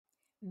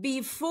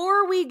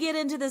Before we get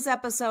into this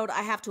episode,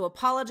 I have to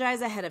apologize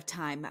ahead of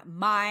time.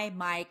 My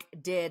mic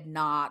did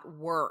not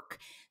work.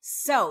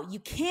 So you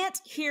can't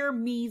hear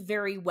me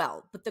very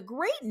well. But the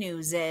great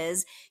news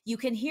is you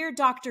can hear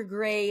Dr.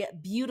 Gray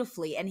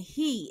beautifully, and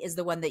he is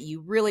the one that you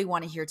really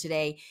want to hear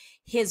today.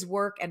 His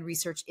work and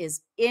research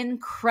is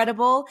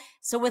incredible.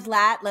 So with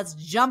that, let's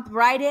jump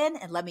right in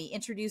and let me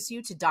introduce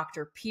you to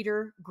Dr.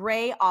 Peter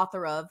Gray,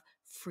 author of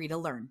Free to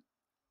Learn.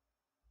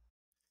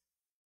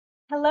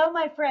 Hello,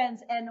 my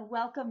friends, and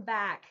welcome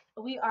back.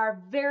 We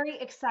are very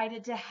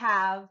excited to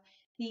have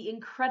the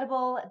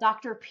incredible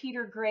Dr.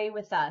 Peter Gray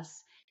with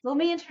us. Let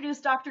me introduce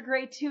Dr.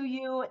 Gray to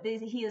you.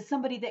 He is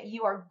somebody that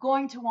you are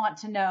going to want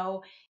to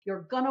know.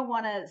 You're going to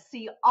want to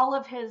see all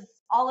of his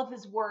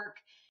work.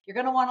 You're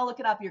going to want to look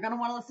it up. You're going to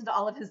want to listen to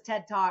all of his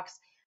TED Talks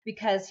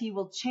because he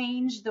will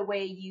change the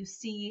way you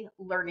see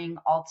learning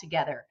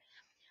altogether.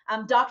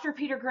 Dr.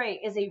 Peter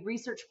Gray is a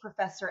research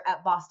professor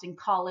at Boston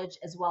College,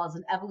 as well as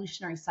an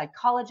evolutionary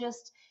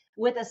psychologist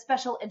with a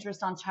special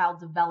interest on child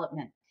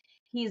development.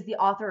 He is the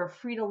author of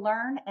Free to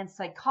Learn and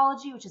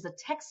Psychology, which is a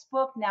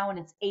textbook now in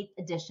its 8th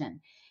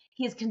edition.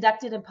 He has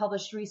conducted and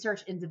published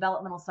research in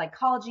developmental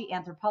psychology,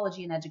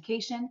 anthropology, and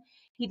education.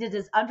 He did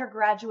his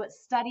undergraduate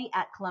study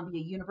at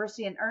Columbia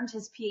University and earned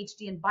his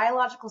PhD in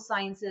biological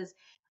sciences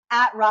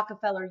at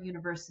Rockefeller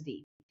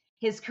University.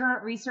 His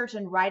current research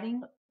and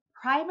writing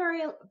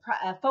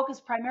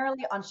focus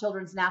primarily on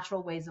children's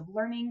natural ways of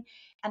learning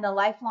and the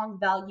lifelong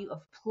value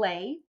of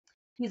play.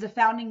 He's a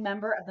founding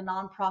member of the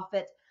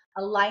nonprofit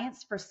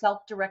Alliance for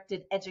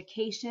Self-Directed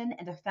Education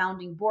and a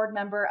founding board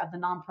member of the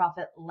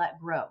nonprofit Let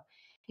Grow.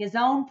 His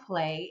own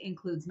play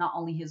includes not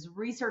only his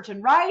research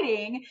and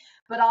writing,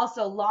 but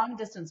also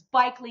long-distance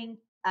bicycling,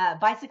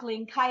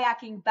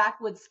 kayaking,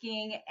 backwoods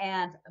skiing,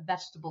 and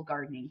vegetable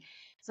gardening.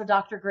 So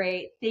Dr.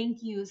 Gray,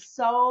 thank you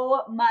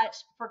so much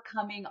for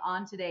coming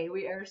on today.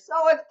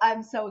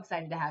 I'm so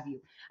excited to have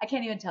you. I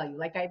can't even tell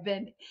you, I've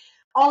been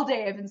all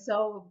day, I've been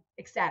so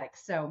ecstatic.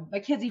 So my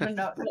kids even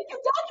know, Dr.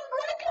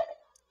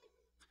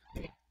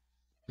 Gray.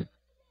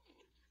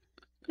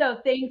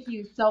 So thank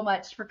you so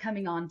much for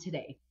coming on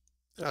today.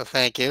 Oh,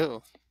 thank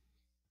you.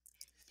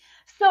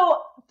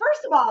 So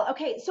first of all,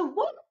 okay, so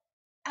what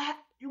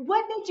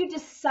made you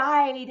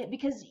decide,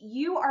 because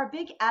you are a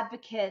big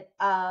advocate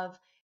of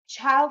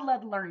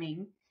child-led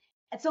learning.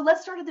 And so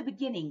let's start at the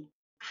beginning.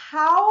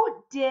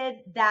 How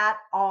did that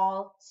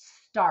all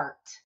start?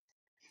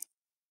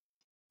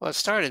 Well, it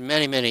started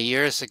many, many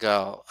years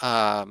ago.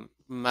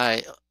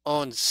 My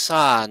own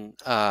son,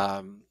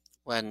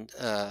 when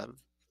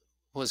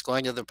was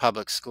going to the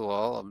public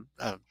school,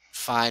 a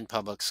fine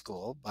public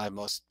school by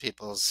most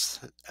people's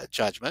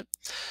judgment,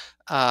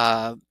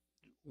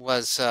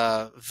 was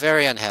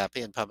very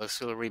unhappy in public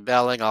school,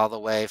 rebelling all the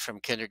way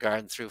from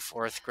kindergarten through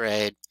 4th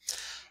grade.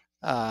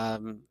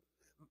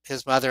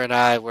 His mother and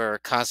I were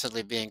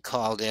constantly being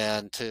called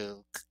in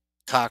to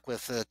talk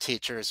with the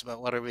teachers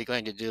about what are we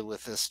going to do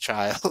with this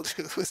child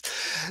who was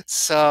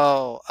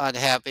so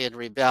unhappy and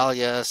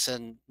rebellious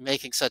and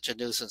making such a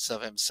nuisance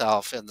of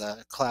himself in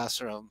the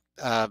classroom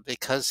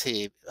because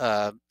he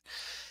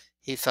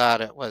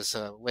thought it was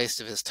a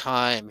waste of his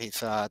time. He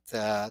thought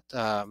that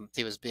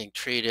he was being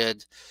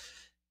treated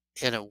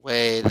in a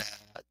way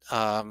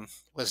that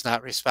was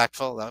not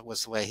respectful. That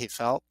was the way he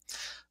felt.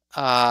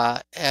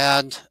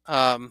 And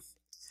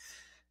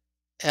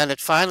it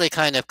finally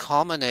kind of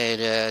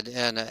culminated,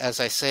 and as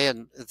I say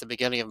at the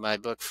beginning of my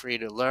book, Free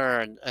to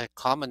Learn, it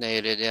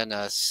culminated in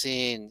a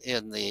scene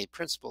in the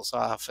principal's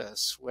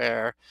office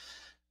where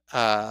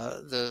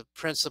the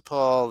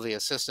principal, the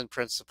assistant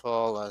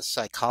principal, a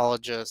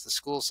psychologist, the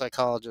school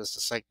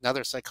psychologist,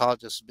 another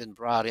psychologist had been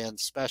brought in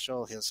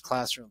special, his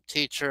classroom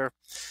teacher,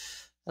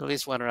 at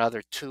least one or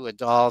other, 2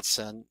 adults,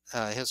 and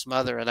his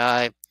mother and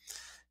I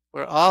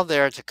were all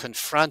there to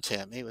confront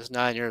him. He was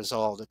 9 years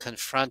old, to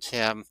confront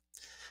him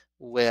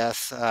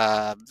with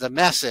the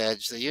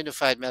message, the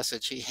unified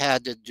message. He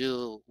had to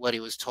do what he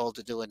was told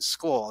to do in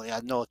school. He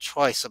had no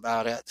choice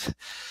about it.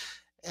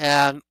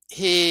 And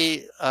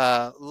he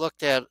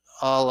looked at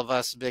all of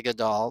us big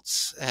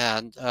adults,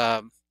 and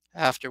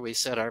after we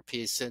said our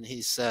piece, and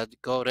he said,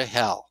 "Go to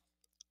hell."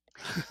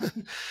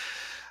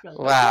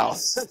 Wow.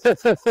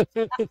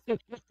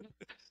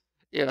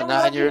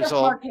 9 years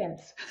old.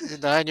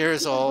 9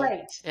 years old.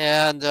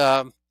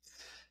 And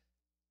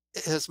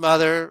his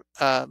mother,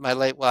 my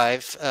late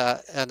wife,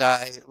 and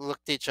I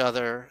looked at each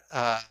other,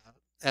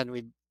 and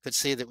we could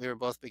see that we were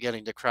both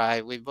beginning to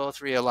cry. We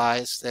both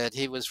realized that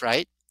he was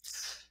right,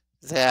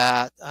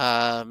 that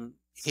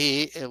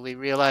we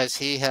realized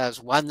he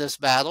has won this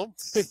battle.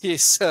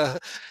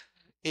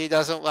 He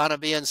doesn't want to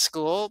be in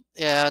school,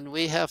 and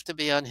we have to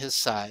be on his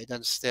side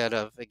instead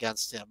of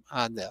against him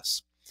on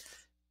this.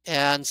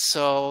 And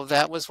so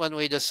that was when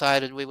we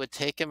decided we would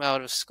take him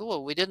out of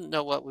school. We didn't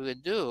know what we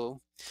would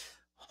do.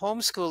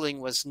 Homeschooling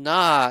was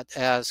not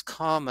as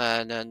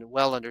common and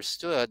well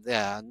understood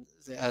then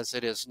as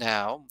it is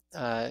now.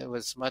 It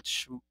was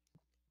much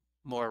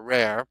more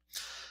rare.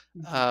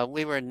 Mhm.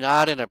 We were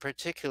not in a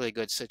particularly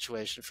good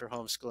situation for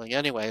homeschooling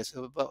anyways,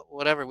 but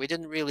whatever, we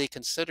didn't really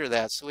consider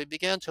that. So we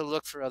began to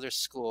look for other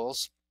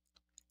schools.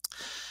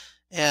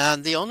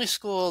 And the only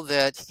school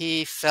that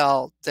he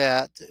felt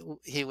that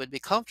he would be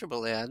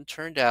comfortable in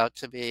turned out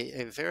to be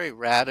a very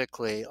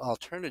radically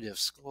alternative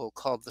school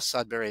called the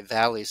Sudbury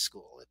Valley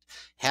School. It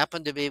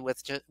happened to be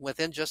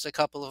within just a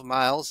couple of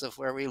miles of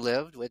where we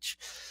lived, which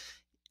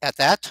at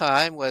that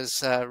time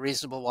was a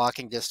reasonable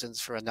walking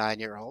distance for a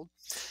 9-year-old.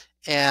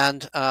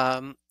 And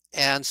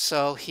and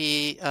so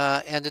he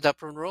ended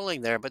up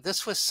enrolling there. But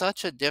this was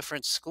such a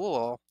different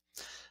school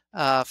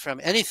from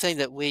anything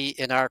that we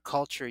in our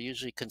culture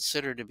usually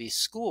consider to be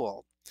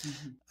school.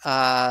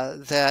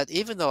 Mhm. That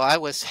even though I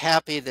was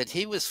happy that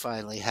he was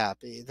finally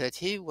happy, that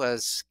he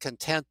was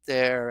content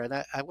there, and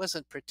I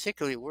wasn't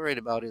particularly worried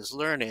about his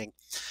learning,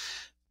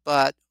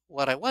 but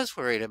what I was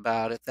worried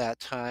about at that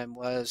time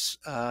was,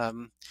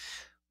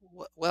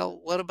 well,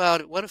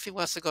 what if he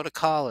wants to go to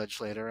college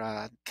later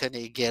on? Can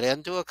he get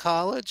into a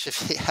college if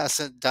he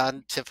hasn't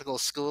done typical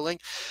schooling?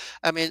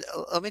 I mean,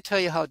 let me tell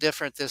you how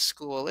different this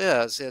school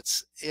is.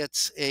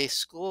 It's a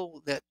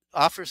school that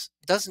offers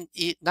doesn't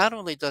eat. Not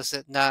only does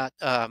it not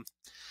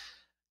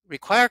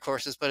require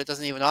courses, but it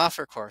doesn't even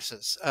offer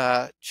courses.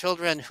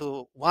 Children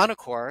who want a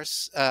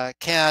course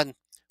can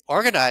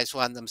organize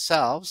one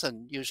themselves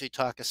and usually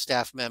talk a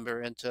staff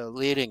member into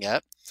leading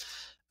it.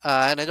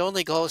 And it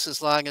only goes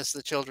as long as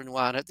the children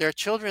want it. There are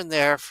children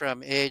there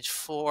from age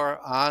 4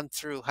 on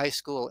through high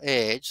school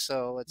age,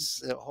 so it's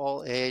the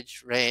whole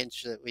age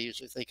range that we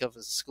usually think of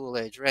as the school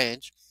age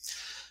range.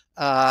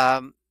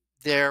 Um,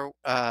 there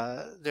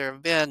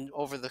have been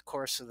over the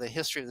course of the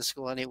history of the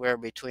school anywhere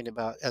between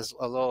about as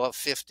a low of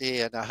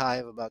 50 and a high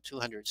of about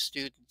 200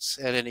 students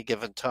at any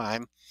given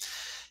time.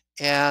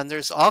 And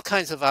there's all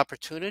kinds of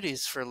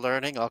opportunities for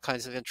learning, all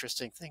kinds of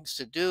interesting things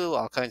to do,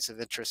 all kinds of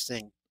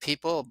interesting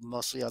people,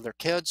 mostly other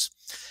kids.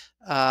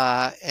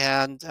 Uh,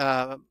 and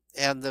uh,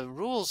 and the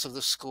rules of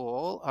the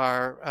school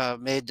are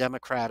made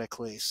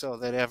democratically so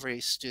that every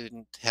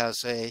student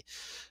has a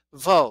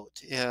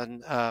vote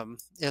in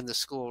the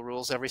school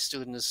rules. Every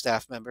student and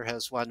staff member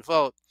has one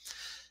vote,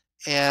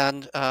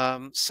 and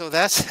so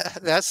that's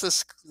that's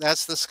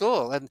the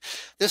school. And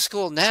this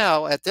school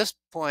now, at this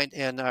point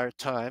in our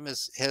time,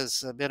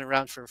 has been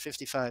around for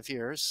 55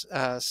 years.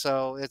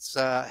 So it's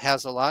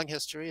has a long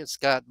history. It's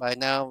got by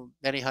now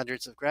many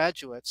hundreds of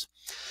graduates.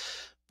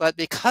 But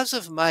because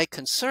of my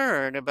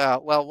concern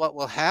about, well, what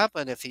will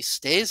happen if he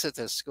stays at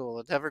this school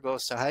and never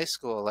goes to high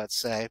school, let's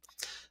say,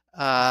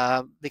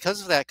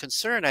 because of that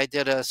concern, I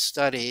did a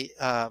study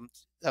a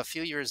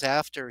few years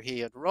after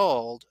he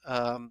enrolled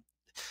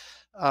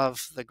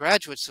of the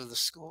graduates of the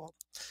school,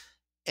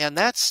 and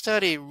that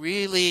study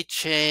really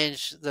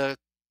changed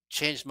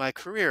my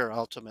career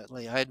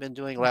ultimately. I had been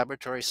doing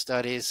laboratory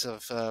studies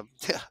of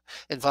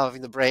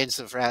involving the brains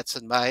of rats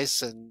and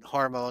mice and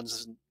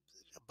hormones and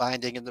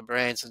binding in the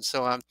brains and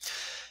so on.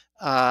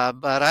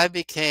 But I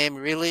became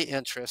really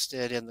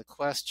interested in the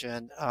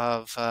question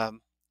of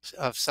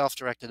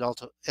self-directed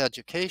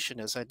education,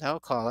 as I now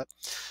call it,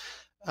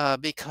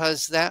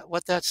 because that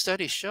what that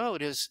study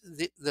showed is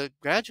the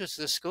graduates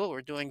of the school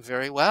were doing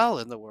very well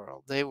in the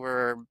world. They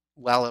were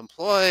well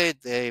employed.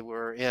 They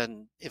were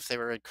in, if they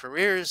were in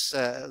careers,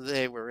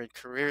 they were in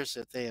careers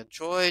that they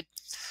enjoyed.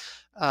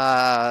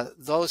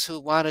 Those who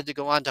wanted to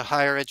go on to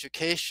higher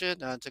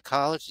education, on to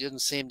college, didn't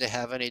seem to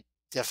have any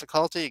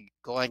difficulty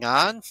going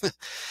on.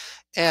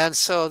 And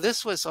so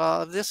this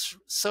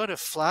sort of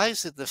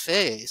flies in the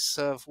face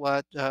of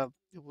what,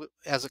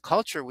 as a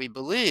culture, we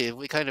believe.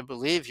 We kind of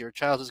believe your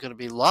child is going to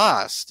be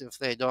lost if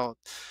they don't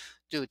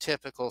do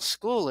typical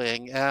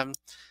schooling. And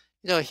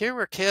here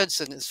were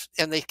kids,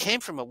 and they came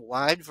from a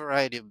wide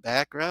variety of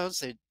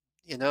backgrounds.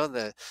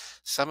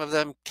 Some of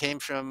them came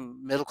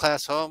from middle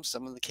class homes,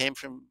 some of them came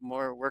from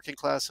more working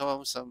class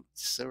homes.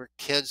 There were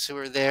kids who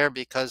were there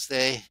because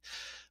they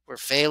were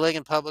failing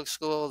in public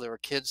school. There were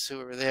kids who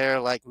were there,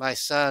 like my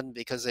son,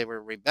 because they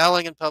were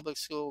rebelling in public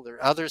school. There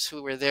are others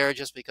who were there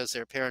just because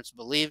their parents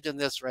believed in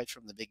this right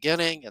from the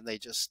beginning and they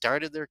just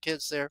started their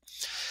kids there.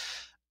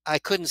 I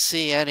couldn't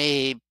see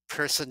any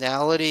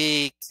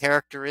personality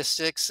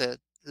characteristics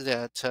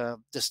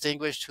that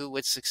distinguished who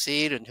would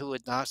succeed and who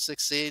would not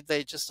succeed.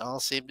 They just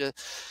all seemed to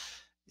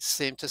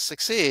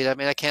succeed. I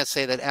mean, I can't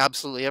say that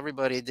absolutely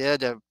everybody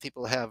did.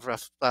 People have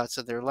rough spots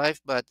in their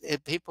life, but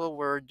people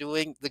were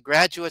doing, the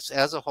graduates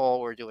as a whole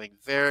were doing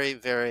very,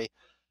 very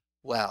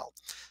well.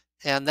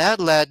 And that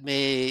led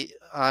me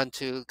on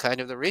to kind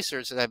of the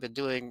research that I've been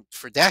doing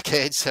for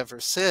decades ever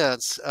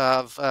since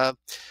of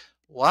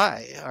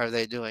why are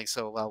they doing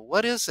so well?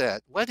 What is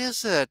it? What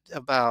is it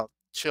about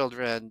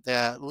children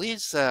that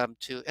leads them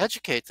to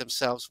educate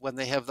themselves when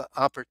they have the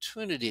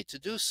opportunity to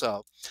do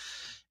so?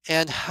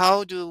 And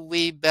how do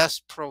we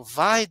best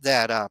provide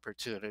that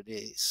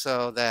opportunity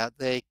so that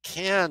they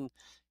can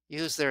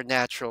use their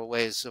natural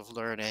ways of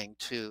learning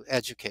to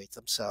educate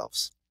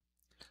themselves?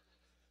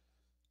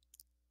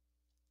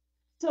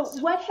 So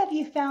what have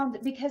you found?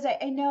 Because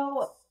I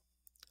know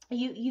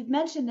you've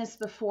mentioned this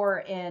before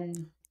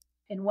in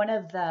one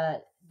of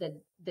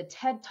the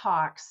TED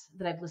Talks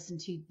that I've listened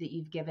to that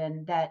you've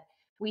given, that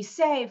we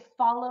say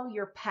follow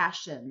your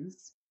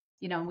passions,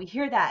 and we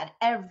hear that at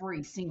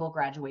every single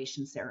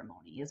graduation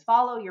ceremony is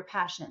follow your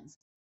passions.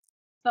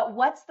 But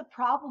what's the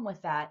problem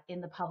with that in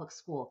the public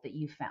school that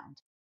you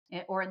found?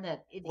 Or in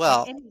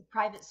Well, any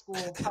private school,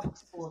 public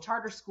school,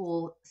 charter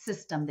school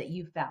system that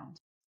you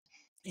found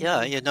in yeah,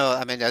 places?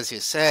 I mean, as you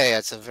say,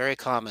 it's a very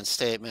common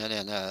statement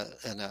in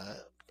a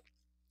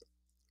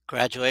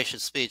graduation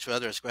speech,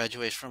 whether it's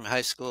graduation from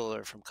high school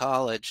or from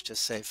college, to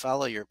say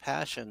follow your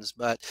passions.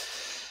 But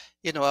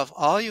if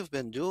all you've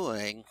been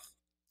doing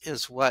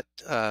is what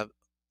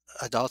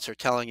adults are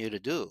telling you to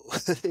do,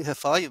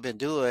 if all you've been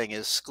doing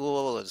is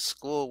school and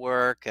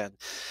schoolwork and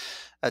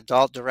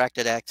adult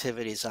directed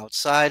activities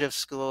outside of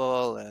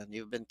school, and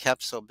you've been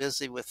kept so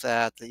busy with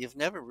that that you've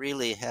never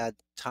really had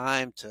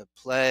time to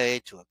play,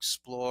 to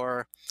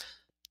explore,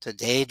 to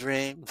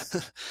daydream,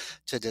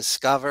 to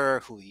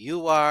discover who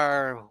you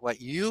are, what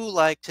you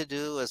like to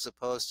do as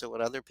opposed to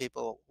what other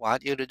people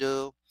want you to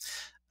do.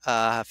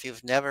 If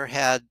you've never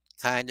had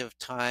kind of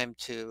time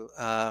to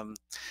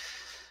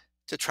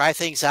try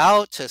things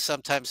out, to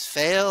sometimes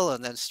fail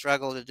and then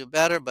struggle to do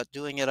better, but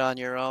doing it on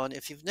your own.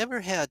 If you've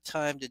never had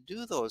time to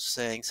do those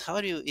things, how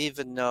do you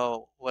even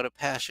know what a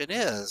passion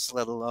is,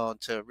 let alone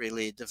to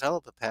really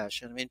develop a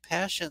passion? I mean,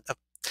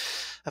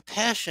 a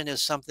passion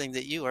is something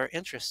that you are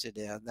interested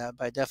in. That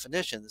by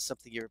definition is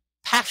something you're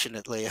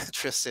passionately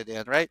interested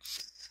in, right?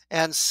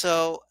 And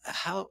so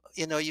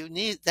you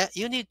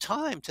need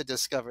time to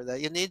discover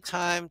that. You need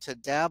time to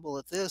dabble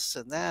at this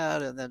and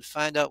that and then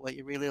find out what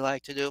you really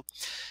like to do.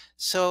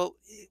 So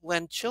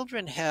when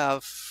children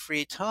have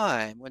free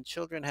time, when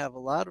children have a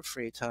lot of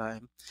free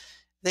time,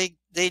 they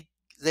they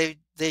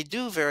they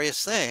do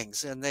various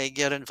things and they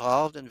get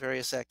involved in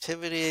various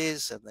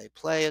activities and they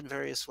play in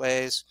various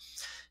ways.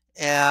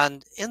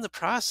 And in the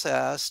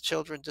process,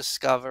 children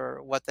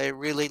discover what they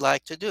really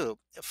like to do.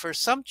 For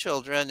some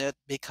children, it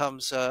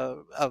becomes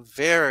a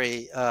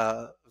very,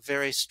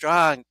 very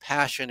strong,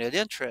 passionate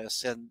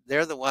interest, and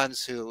they're the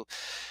ones who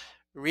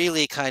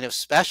really kind of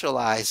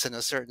specialize in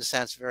a certain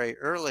sense very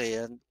early.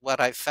 And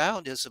what I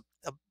found is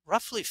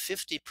roughly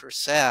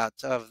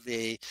 50% of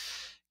the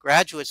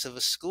graduates of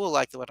a school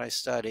like the one I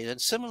studied,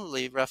 and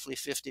similarly, roughly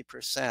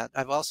 50%.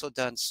 I've also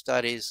done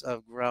studies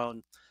of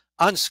grown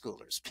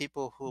unschoolers,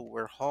 people who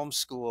were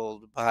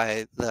homeschooled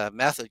by the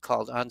method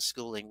called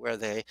unschooling, where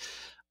they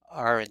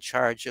are in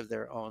charge of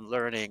their own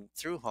learning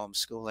through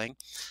homeschooling.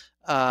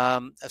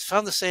 I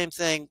found the same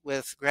thing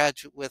with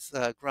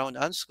grown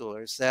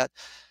unschoolers, that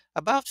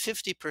about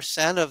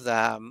 50% of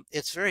them,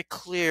 it's very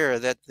clear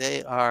that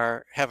they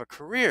have a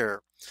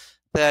career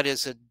that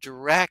is a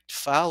direct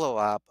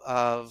follow-up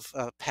of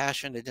a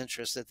passionate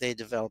interest that they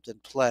developed in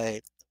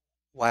play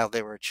while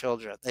they were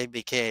children. They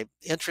became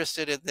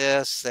interested in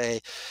this.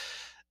 They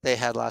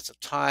had lots of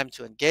time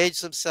to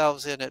engage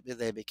themselves in it.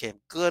 They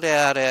became good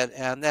at it.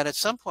 And then at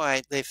some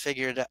point, they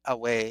figured a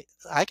way,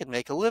 I can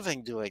make a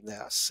living doing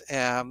this,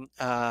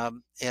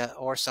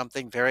 or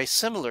something very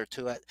similar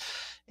to it,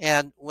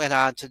 and went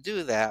on to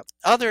do that.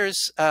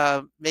 Others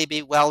may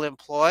be well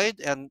employed,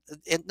 and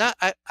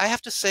I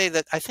have to say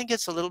that I think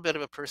it's a little bit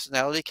of a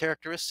personality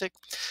characteristic.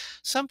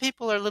 Some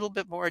people are a little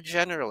bit more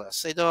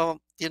generalists. They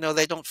don't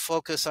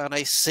focus on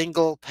a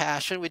single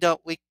passion. We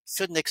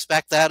shouldn't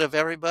expect that of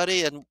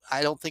everybody, and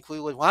I don't think we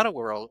would want a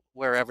world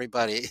where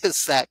everybody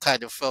is that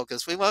kind of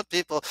focus. We want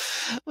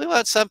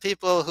some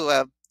people who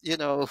have,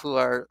 who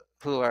are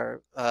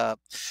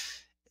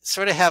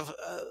sort of have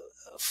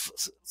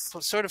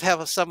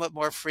a somewhat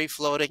more free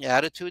floating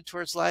attitude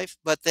towards life,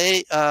 but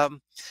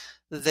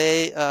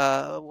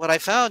what I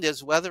found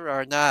is whether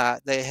or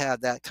not they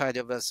had that kind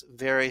of a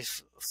very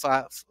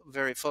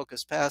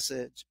focused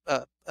passion,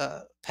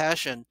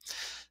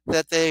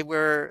 that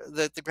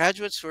the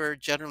graduates were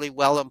generally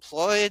well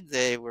employed,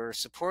 they were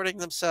supporting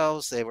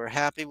themselves, they were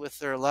happy with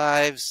their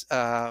lives.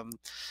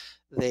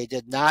 They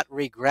did not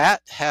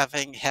regret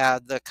having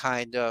had the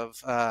kind of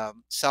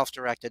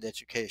self-directed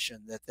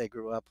education that they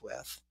grew up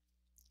with.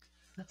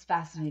 That's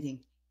fascinating.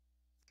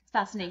 It's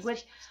fascinating,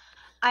 which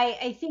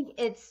I think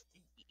it's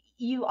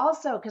you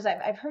also, because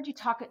I've heard you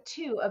talk it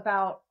too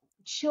about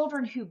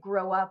children who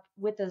grow up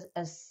with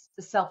a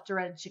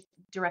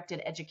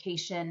self-directed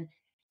education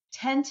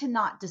tend to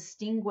not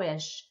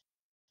distinguish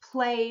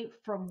play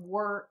from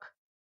work,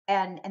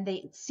 and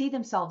they see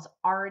themselves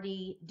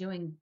already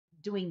doing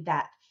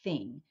that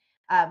thing.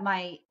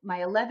 My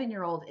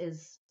 11-year-old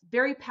is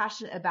very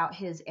passionate about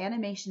his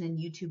animation and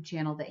YouTube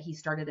channel that he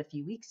started a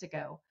few weeks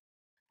ago.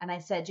 And I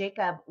said,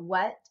 Jacob,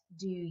 what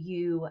do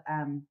you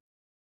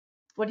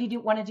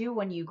want to do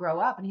when you grow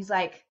up? And he's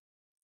like,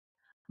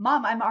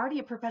 Mom, I'm already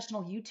a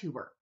professional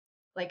YouTuber.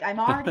 Like I'm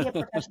already a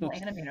professional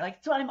animator. Like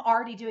that's what I'm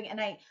already doing. And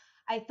I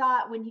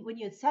thought when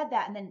you had said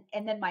that, and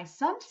then my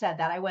son said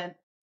that, I went,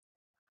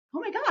 oh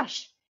my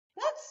gosh,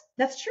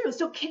 that's true.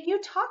 So can you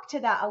talk to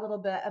that a little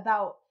bit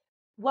about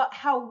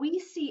how we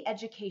see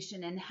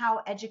education and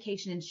how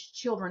education in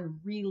children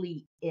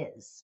really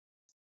is?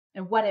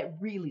 and what it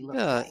really looks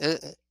Yeah,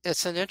 like.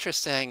 it's an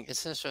interesting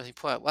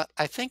point. Well,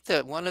 I think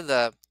that one of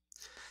the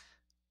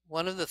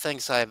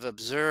things I've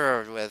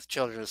observed with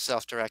children with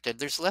self-directed,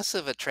 there's less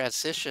of a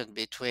transition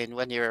between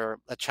when you're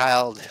a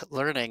child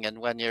learning and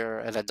when you're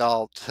an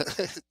adult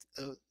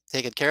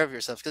taking care of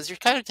yourself, because you're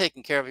kind of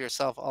taking care of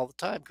yourself all the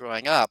time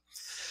growing up.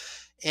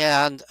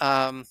 And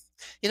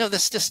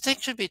this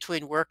distinction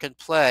between work and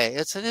play,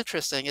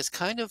 it's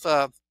kind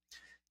of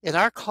in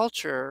our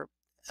culture,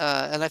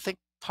 and I think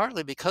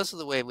partly because of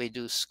the way we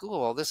do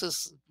school, this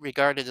is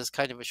regarded as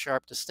kind of a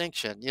sharp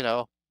distinction.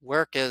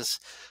 Work is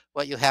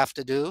what you have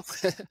to do.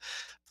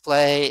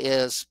 Play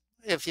is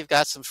if you've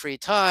got some free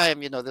time,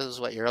 this is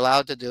what you're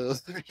allowed to do,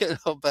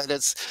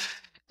 but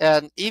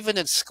and even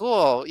in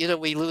school,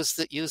 we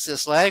use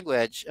this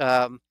language.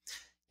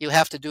 You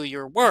have to do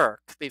your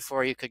work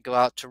before you could go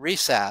out to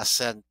recess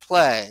and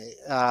play.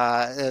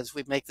 As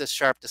we make this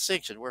sharp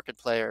distinction, work and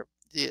play are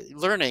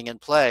learning and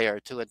play are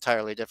two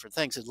entirely different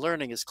things. And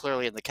learning is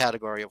clearly in the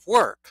category of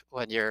work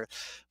when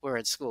we're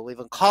in school. We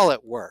even call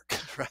it work,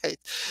 right?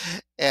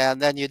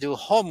 And then you do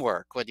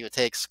homework when you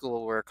take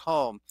schoolwork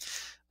home.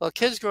 Well,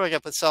 kids growing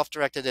up with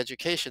self-directed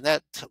education,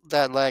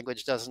 that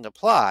language doesn't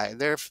apply.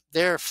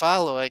 They're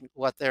following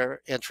what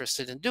they're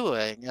interested in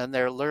doing, and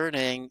they're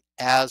learning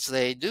as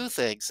they do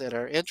things that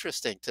are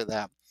interesting to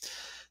them.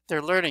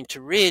 They're learning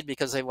to read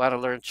because they want to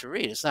learn to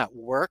read. It's not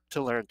work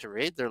to learn to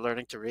read. They're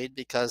learning to read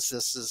because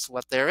this is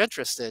what they're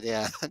interested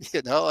in,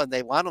 and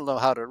they want to know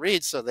how to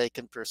read so they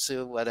can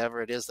pursue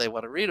whatever it is they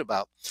want to read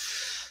about.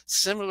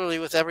 Similarly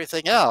with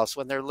everything else,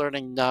 when they're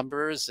learning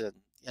numbers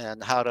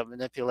and how to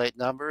manipulate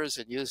numbers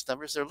and use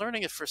numbers, they're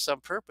learning it for some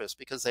purpose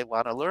because they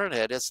want to learn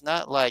it. It's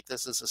not like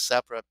this is a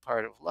separate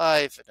part of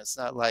life, and it's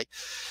not like,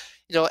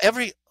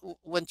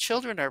 when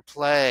children are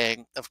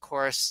playing, of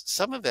course,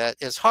 some of it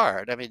is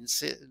hard. I mean,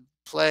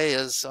 play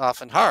is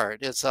often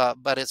hard.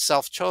 But it's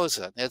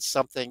self-chosen. It's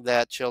something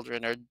that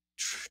children are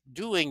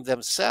doing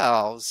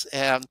themselves,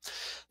 and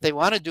they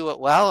want to do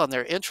it well, and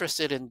they're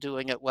interested in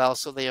doing it well,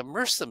 so they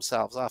immerse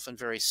themselves often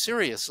very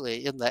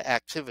seriously in the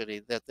activity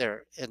that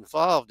they're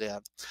involved in.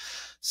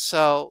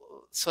 So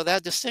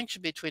that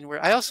distinction between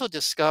where I also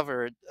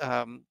discovered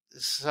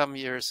some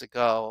years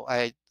ago,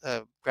 a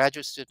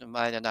graduate student of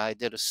mine and I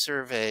did a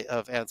survey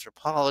of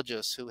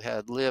anthropologists who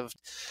had lived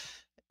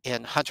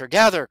in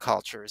hunter-gatherer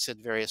cultures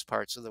in various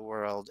parts of the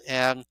world,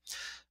 and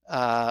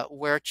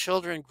where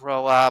children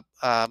grow up,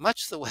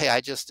 much the way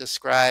I just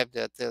described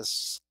at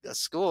this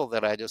school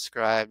that I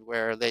described,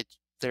 where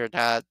they're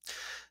not,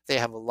 they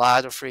have a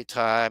lot of free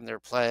time, they're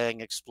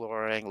playing,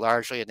 exploring,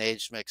 largely in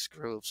age mixed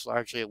groups,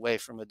 largely away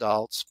from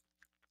adults.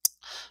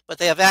 But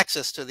they have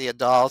access to the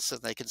adults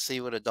and they can see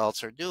what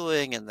adults are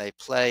doing, and they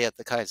play at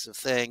the kinds of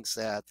things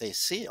that they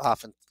see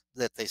often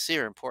that they see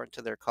are important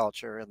to their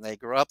culture, and they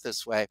grow up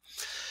this way.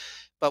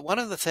 But one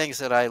of the things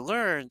that I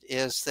learned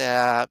is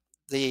that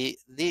the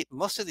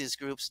most of these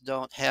groups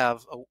don't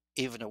have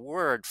even a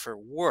word for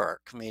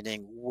work,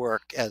 meaning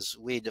work as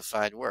we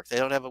define work. They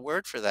don't have a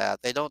word for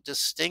that. They don't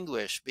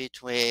distinguish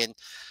between,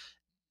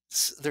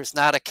 there's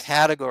not a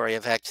category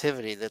of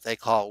activity that they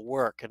call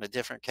work and a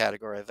different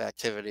category of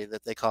activity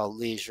that they call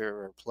leisure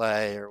or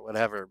play or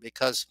whatever,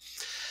 because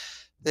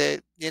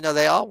they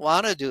all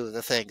want to do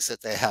the things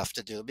that they have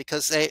to do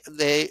because they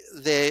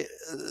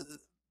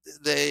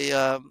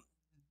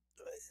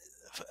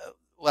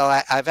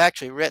well, I've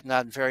actually written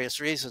on various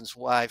reasons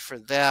why for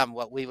them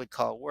what we would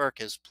call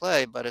work is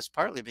play, but it's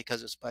partly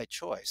because it's by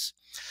choice.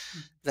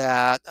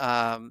 That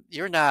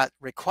you're not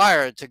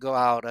required to go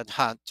out and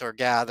hunt or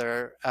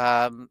gather.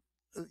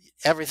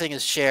 Everything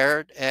is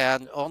shared,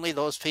 and only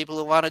those people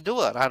who want to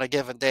do it on a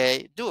given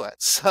day do it.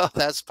 So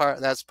that's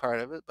part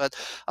of it. But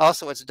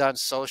also it's done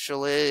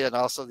socially, and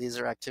also these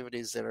are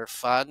activities that are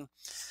fun.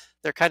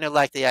 They're kind of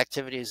like the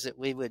activities that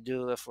we would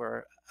do if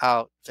we're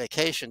out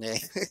vacationing,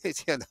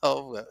 in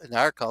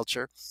our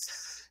culture.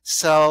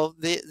 So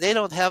they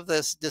don't have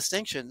this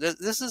distinction.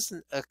 This is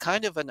a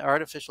kind of an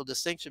artificial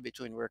distinction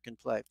between work and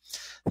play.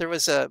 There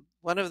was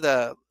one of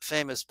the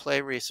famous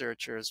play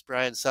researchers,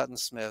 Brian Sutton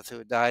Smith,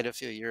 who died a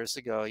few years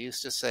ago,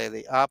 used to say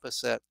the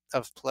opposite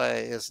of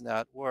play is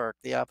not work.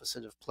 The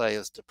opposite of play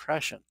is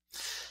depression.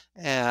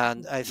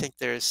 And I think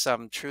there's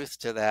some truth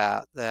to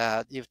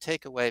that you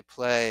take away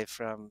play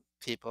from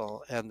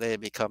people and they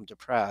become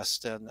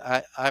depressed. And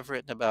I've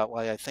written about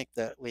why I think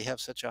that we have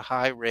such a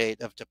high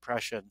rate of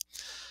depression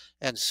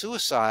and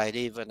suicide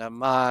even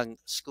among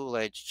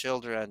school-age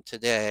children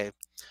today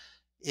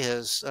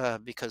is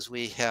because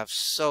we have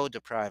so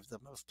deprived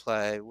them of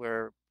play.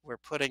 We're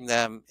putting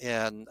them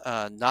in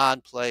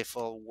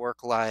non-playful,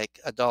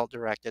 work-like,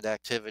 adult-directed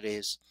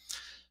activities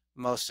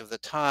most of the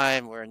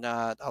time. We're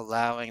not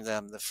allowing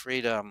them the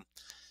freedom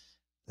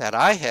that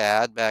I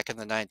had back in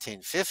the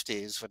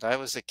 1950s when I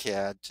was a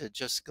kid to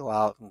just go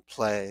out and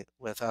play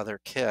with other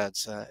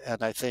kids.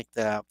 And I think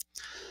that's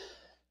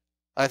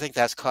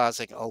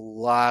causing a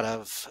lot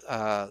of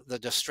the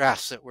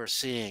distress that we're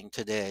seeing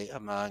today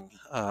among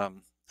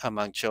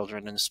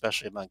children and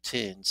especially among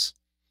teens.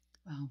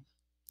 Wow.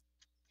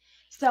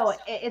 So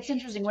it's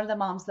interesting. One of the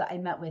moms that I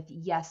met with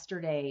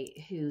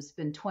yesterday, who's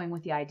been toying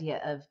with the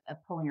idea of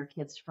pulling her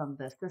kids from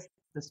the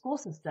school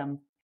system,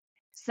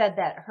 said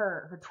that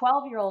her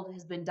 12-year-old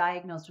has been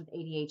diagnosed with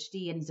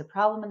ADHD and he's a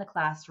problem in the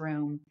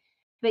classroom,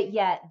 but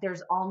yet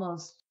there's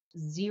almost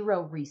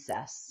zero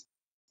recess.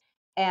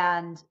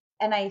 And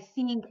I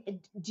think,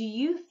 do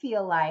you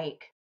feel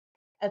like,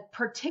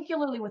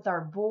 particularly with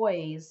our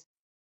boys,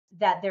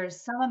 that there's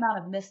some amount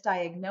of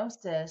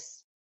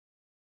misdiagnosis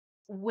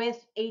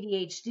with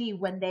ADHD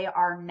when they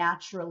are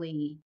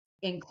naturally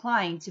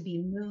inclined to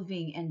be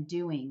moving and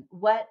doing?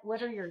 What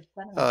are your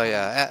sentiments Oh on that?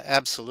 yeah,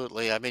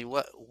 absolutely. I mean,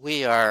 what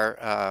we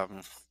are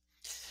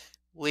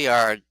we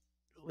are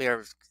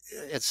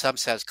in some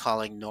sense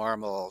calling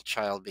normal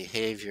child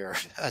behavior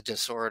a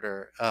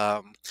disorder,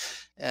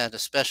 and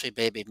especially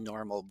maybe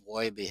normal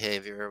boy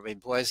behavior. I mean,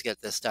 boys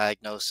get this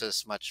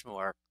diagnosis much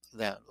more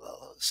than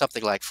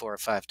something like 4 or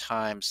 5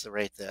 times the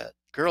rate that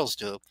girls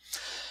do.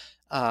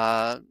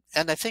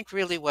 And I think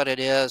really what it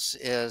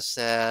is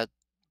that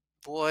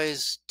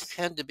boys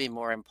tend to be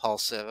more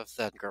impulsive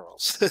than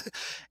girls.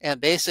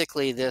 And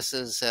basically this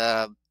is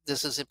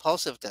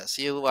impulsiveness.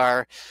 You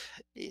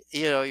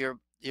know,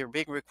 you're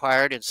being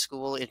required in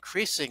school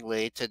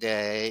increasingly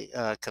today,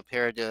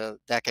 compared to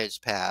decades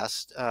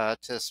past,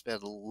 to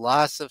spend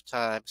lots of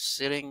time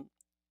sitting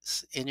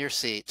in your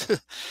seat,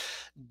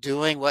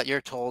 doing what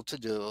you're told to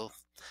do.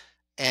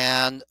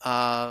 And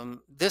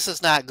this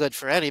is not good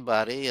for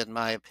anybody, in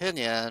my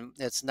opinion.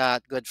 It's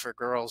not good for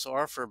girls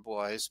or for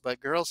boys, but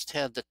girls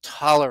tend to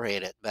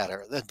tolerate it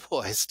better than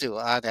boys do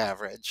on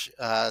average.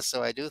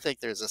 So I do think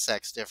there's a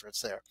sex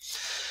difference there.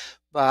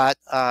 But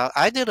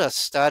I did a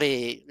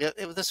study.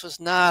 This was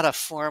not a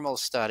formal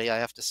study, I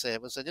have to say.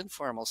 It was an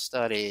informal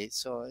study,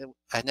 so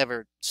I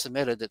never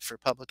submitted it for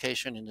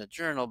publication in a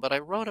journal, but I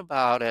wrote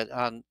about it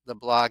on the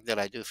blog that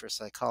I do for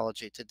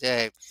Psychology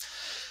Today,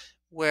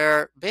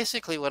 where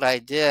basically what I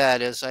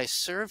did is I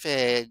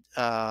surveyed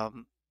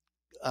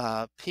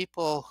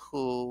people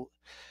who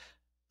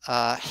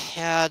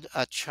had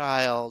a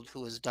child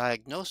who was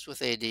diagnosed with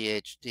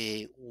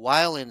ADHD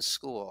while in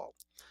school,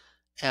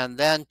 and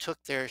then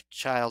took their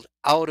child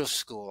out of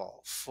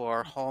school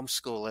for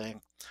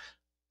homeschooling,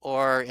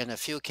 or in a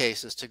few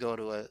cases to go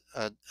to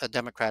a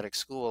democratic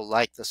school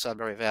like the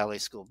Sudbury Valley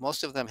School.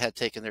 Most of them had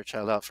taken their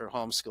child out for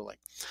homeschooling.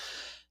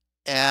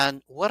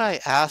 And what I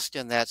asked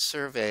in that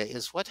survey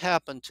is, what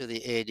happened to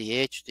the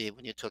ADHD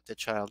when you took the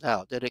child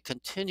out? Did it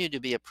continue to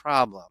be a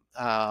problem?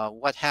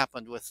 What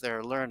happened with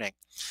their learning?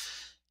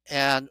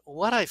 And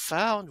what I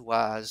found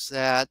was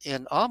that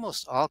in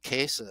almost all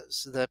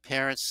cases, the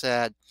parents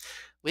said,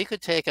 we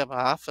could take him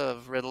off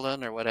of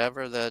Ritalin or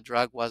whatever the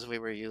drug was we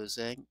were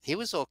using. He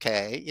was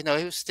okay. You know,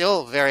 he was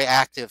still a very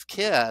active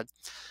kid,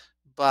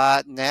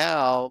 but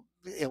now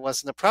it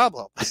wasn't a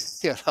problem.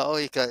 You know,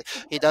 Really?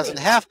 he doesn't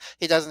have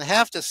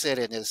to sit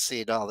in his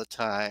seat all the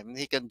time.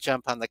 He can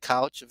jump on the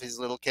couch if he's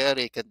a little kid.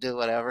 He can do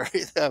whatever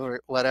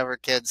whatever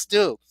kids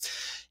do.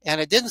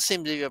 And it didn't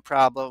seem to be a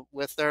problem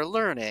with their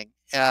learning.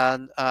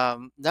 And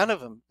none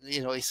of them,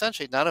 you know,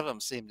 essentially none of them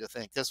seemed to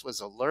think this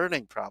was a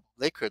learning problem.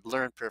 They could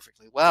learn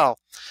perfectly well.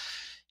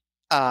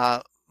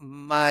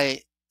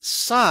 My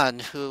son,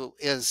 who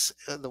is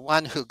the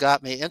one who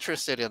got me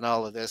interested in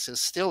all of this, is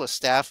still a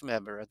staff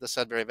member at the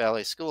Sudbury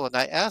Valley School. And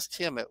I asked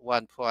him at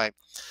one point,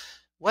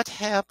 what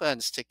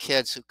happens to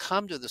kids who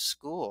come to this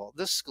school,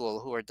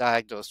 who are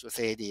diagnosed with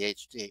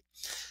ADHD?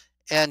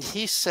 And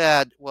he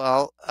said,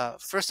 well,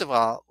 first of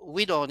all,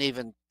 we don't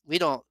in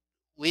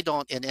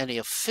any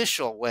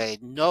official way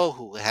know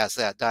who has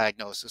that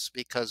diagnosis,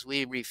 because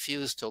we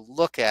refuse to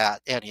look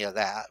at any of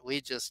that.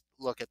 We just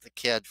look at the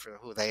kid for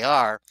who they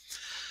are.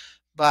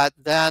 But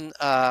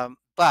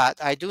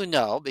I do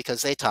know,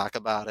 because they talk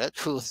about it,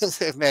 who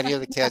many of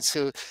the kids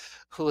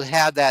who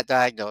had that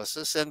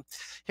diagnosis. And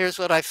here's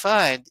what I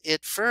find.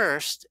 At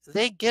first,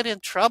 they get in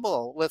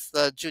trouble with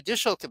the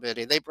judicial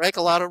committee. They break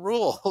a lot of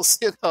rules,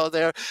 you know,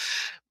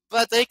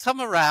 but they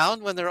come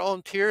around when their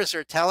own peers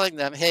are telling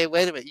them, hey,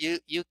 wait a minute,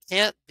 you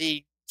can't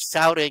be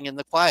shouting in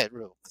the quiet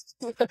room.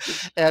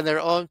 And their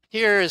own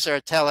peers are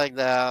telling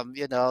them,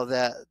 you know,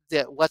 that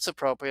what's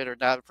appropriate or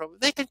not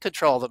appropriate. They can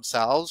control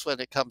themselves when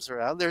it comes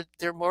around.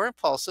 They're more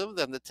impulsive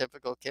than the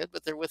typical kid,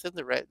 but they're within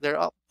the range. They're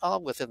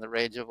all within the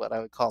range of what I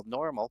would call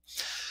normal.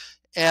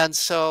 And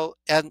so,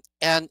 and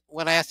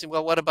when I asked him,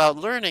 well, what about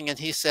learning? And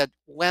he said,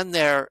 when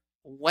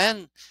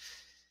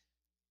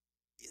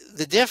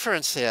the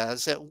difference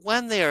is that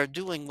when they are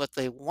doing what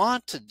they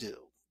want to do,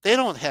 they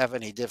don't have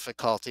any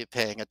difficulty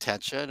paying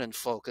attention and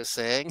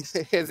focusing.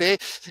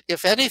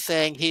 If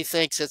anything, he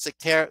thinks it's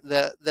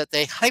that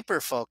they hyper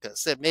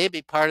focus. That may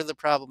be part of the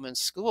problem in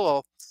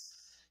school,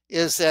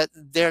 is that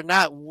they're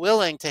not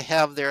willing to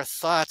have their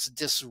thoughts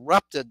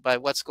disrupted by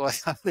what's going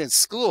on in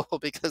school,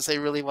 because they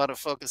really want to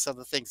focus on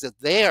the things that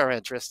they are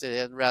interested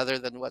in rather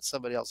than what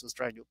somebody else is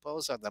trying to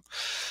impose on them.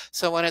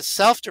 So when it's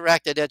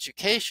self-directed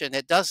education,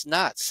 it does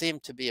not seem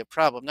to be a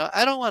problem. Now,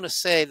 I don't want to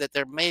say that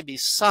there may be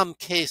some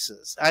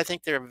cases. I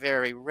think they're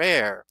very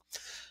rare.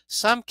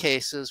 some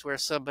cases where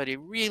somebody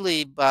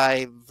really,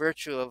 by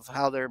virtue of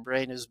how their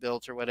brain is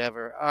built or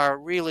whatever, are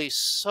really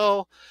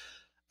so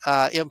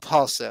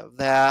impulsive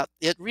that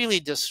it really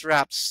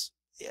disrupts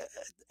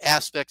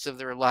aspects of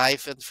their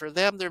life, and for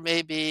them there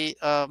may be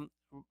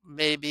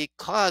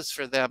cause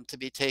for them to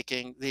be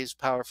taking these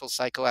powerful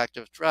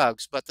psychoactive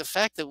drugs. But the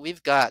fact that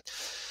we've got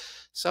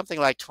something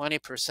like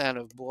 20%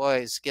 of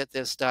boys get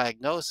this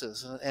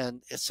diagnosis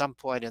and at some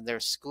point in their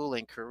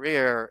schooling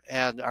career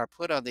and are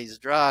put on these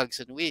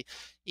drugs, and we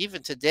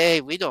even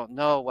today we don't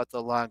know what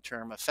the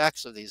long-term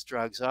effects of these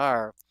drugs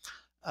are.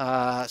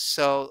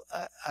 So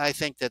I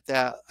think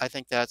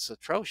that's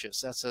atrocious.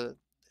 That's a,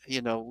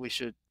 you know, we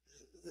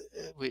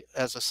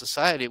as a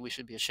society we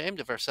should be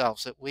ashamed of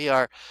ourselves that we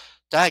are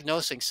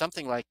diagnosing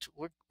something like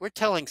we're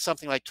telling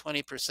something like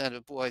 20%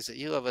 of boys that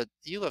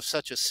you have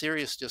such a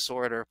serious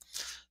disorder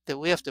that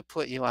we have to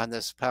put you on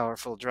this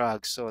powerful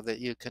drug so that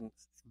you can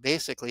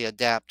basically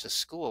adapt to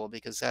school,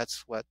 because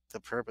that's what the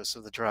purpose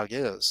of the drug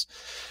is.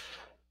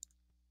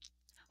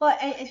 Well,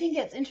 I think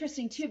it's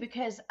interesting too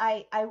because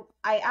I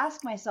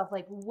ask myself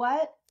like,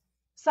 what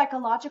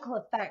psychological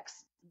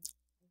effects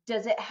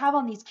does it have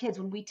on these kids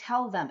when we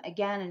tell them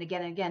again and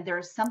again and again, there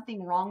is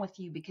something wrong with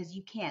you because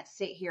you can't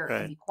sit here and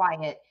Right. be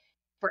quiet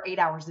for 8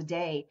 hours a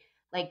day?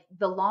 Like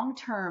the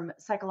long-term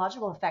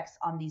psychological effects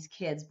on these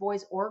kids,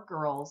 boys or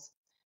girls,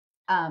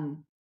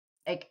 um,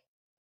 like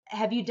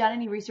have you done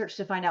any research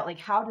to find out like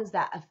how does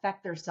that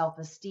affect their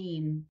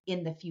self-esteem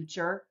in the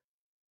future?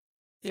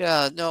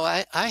 Yeah, no,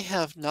 I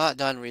have not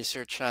done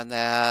research on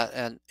that,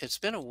 and it's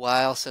been a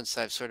while since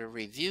I've sort of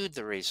reviewed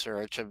the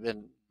research. I've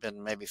been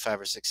maybe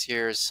 5 or 6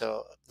 years,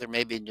 so there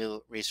may be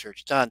new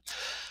research done.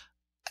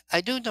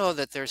 I do know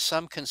that there's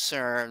some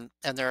concern,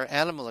 and there are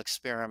animal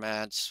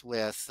experiments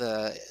with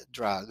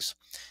drugs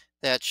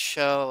that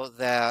show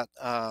that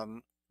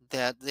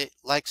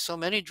like so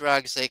many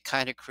drugs, they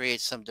kind of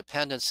create some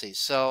dependency.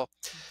 So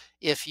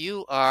if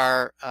you're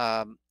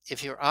on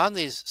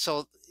these,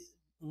 so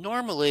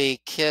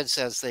normally kids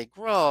as they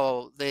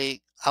grow,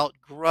 they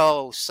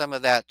outgrow some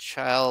of that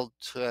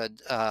childhood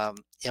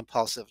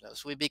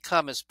impulsiveness. We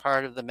become, as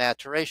part of the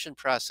maturation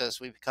process,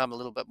 we become a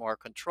little bit more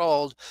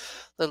controlled,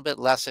 a little bit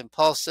less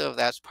impulsive.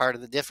 That's part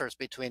of the difference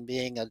between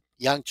being a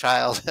young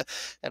child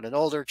and an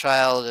older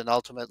child and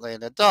ultimately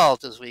an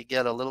adult. As we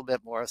get a little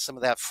bit more, some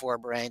of that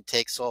forebrain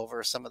takes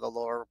over some of the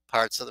lower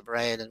parts of the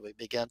brain and we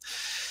begin.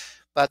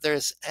 But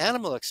there's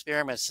animal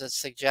experiments that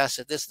suggest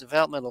that this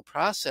developmental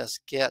process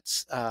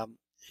gets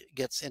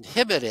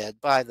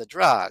inhibited by the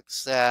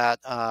drugs, that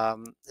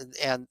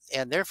and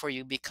therefore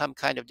you become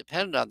kind of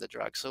dependent on the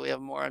drugs. So we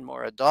have more and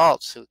more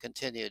adults who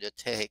continue to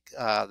take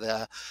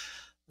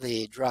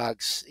the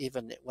drugs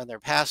even when they're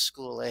past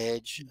school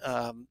age,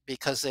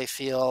 because they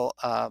feel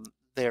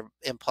they're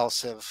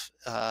impulsive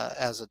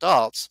as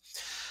adults.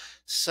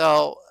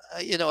 So,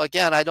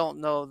 again, I don't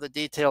know the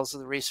details of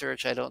the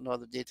research. I don't know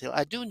the detail.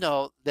 I do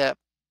know that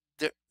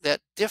that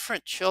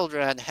different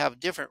children have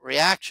different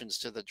reactions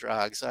to the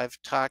drugs.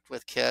 I've talked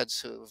with kids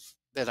who've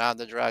been on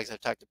the drugs. I've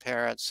talked to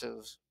parents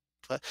who've.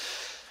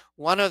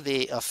 One of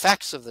the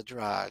effects of the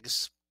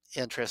drugs,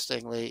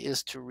 interestingly,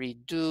 is to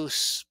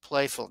reduce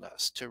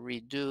playfulness, to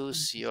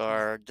reduce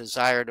your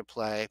desire to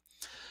play.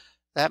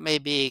 That may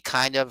be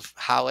kind of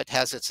how it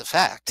has its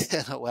effect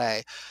in a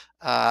way.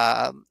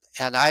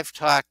 And I've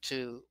talked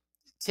to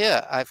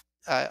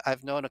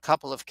I've known a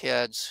couple of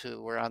kids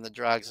who were on the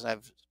drugs, and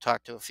I've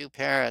talked to a few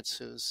parents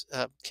whose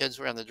kids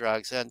were on the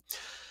drugs, and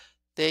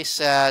they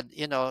said,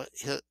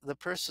 the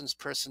person's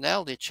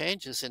personality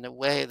changes in a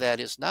way that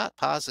is not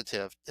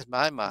positive in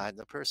my mind.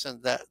 The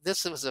person that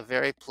this was a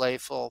very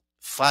playful,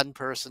 fun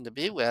person to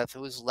be with,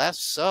 who was less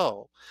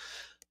so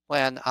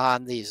when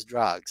on these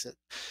drugs.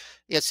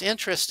 It's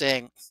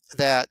interesting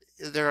that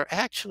there are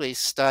actually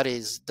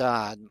studies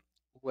done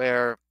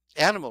where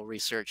animal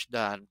research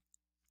done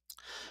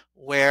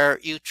where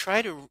you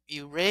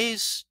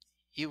raise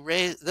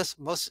this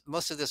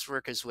most of this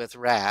work is with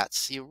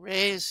rats. You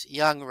raise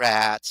young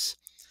rats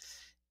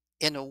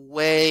in a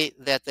way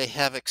that they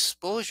have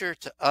exposure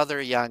to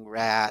other young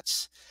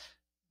rats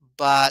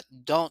but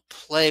don't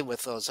play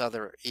with those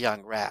other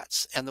young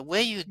rats. And the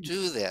way you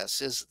do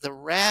this is the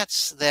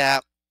rats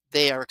that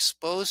they are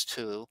exposed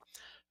to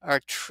are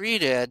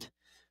treated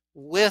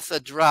with a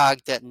drug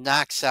that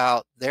knocks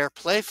out their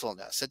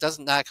playfulness. It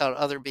doesn't knock out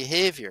other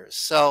behaviors.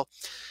 So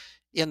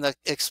in the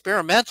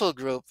experimental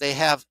group, they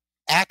have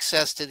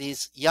access to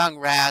these young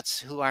rats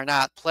who are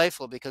not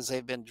playful because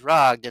they've been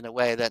drugged in a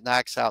way that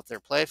knocks out their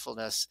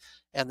playfulness.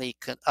 And the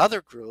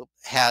other group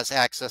has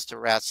access to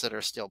rats that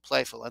are still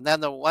playful. And then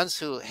the ones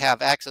who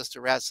have access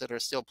to rats that are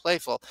still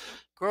playful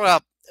grow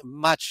up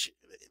much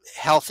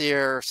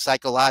healthier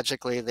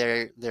psychologically.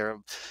 They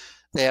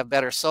have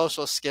better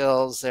social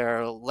skills,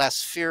 they're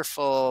less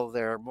fearful,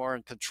 they're more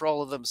in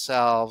control of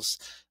themselves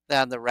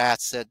than the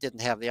rats that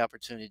didn't have the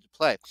opportunity to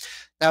play.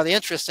 Now, the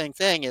interesting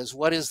thing is,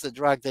 what is the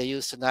drug they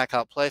use to knock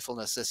out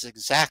playfulness? It's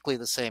exactly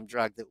the same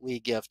drug that we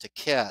give to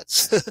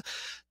kids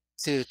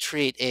to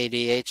treat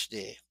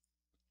ADHD.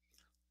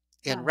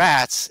 In Huh.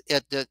 rats,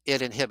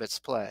 it inhibits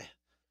play.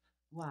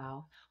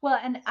 Wow. Well,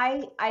 and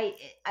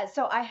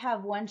so I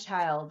have one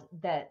child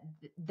that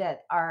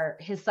our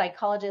his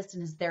psychologist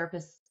and his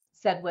therapist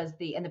said was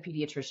and the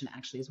pediatrician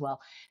actually as well,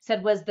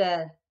 said was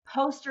the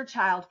poster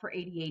child for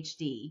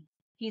ADHD.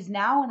 He's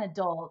now an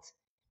adult,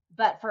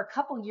 but for a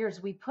couple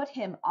years we put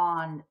him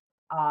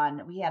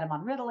we had him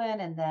on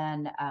Ritalin and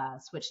then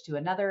switched to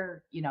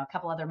another, a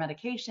couple other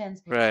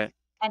medications. Right,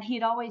 And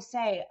he'd always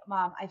say,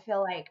 Mom, I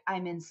feel like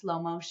I'm in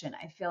slow motion.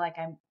 I feel like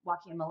I'm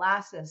walking in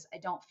molasses. I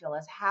don't feel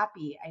as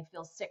happy. I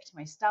feel sick to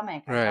my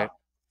stomach. I felt, right,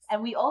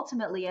 and we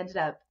ultimately ended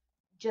up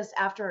just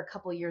after a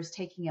couple years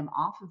taking him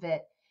off of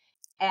it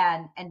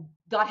and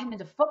got him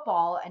into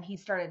football. And he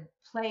started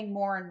playing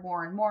more and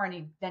more and more.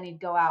 And then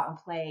he'd go out and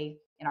play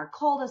in our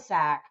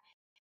cul-de-sac.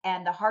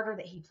 And the harder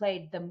that he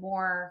played, the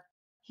more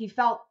he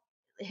felt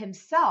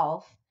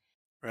himself.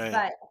 right,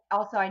 But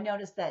also I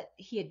noticed that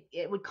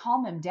it would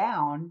calm him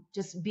down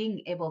just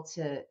being able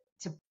to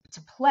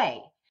to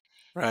play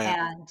right,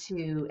 and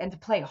to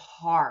play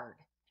hard.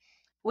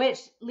 Which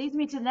leads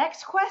me to the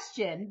next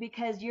question,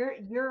 because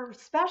your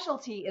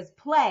specialty is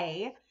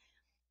play.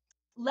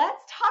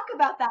 Let's talk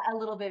about that a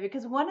little bit,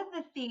 because one of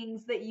the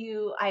things that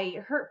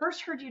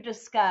first heard you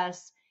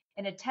discuss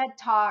in a TED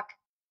Talk,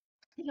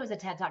 I think it was a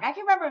TED Talk. I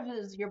can't remember if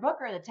it was your book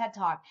or the TED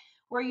Talk,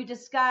 where you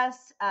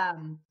discuss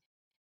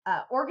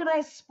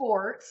organized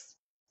sports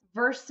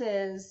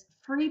versus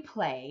free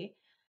play.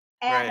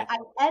 And right,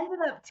 I ended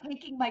up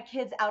taking my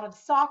kids out of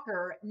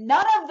soccer.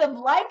 None of them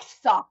liked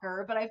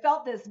soccer, but I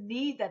felt this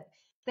need that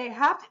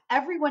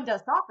everyone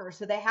does soccer,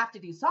 so they have to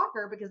do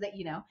soccer because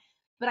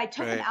but I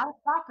took them right. out of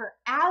soccer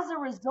as a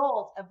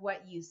result of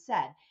what you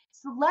said.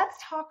 So let's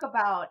talk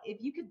about,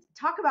 if you could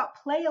talk about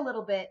play a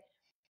little bit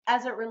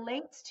as it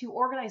relates to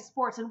organized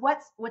sports and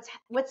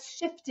what's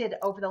shifted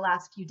over the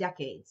last few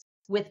decades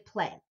with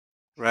play.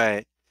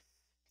 Right.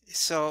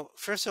 So,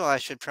 first of all, I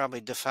should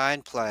probably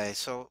define play.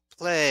 So,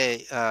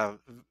 play,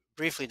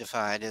 briefly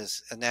defined,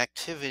 is an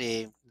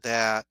activity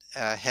that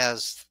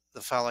has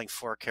the following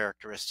four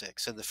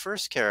characteristics. And the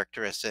first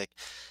characteristic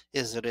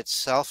is that it's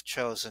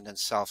self-chosen and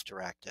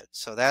self-directed.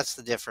 So that's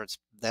the difference.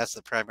 That's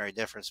the primary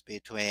difference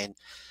between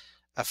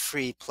a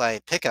free play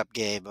pickup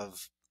game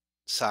of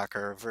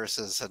soccer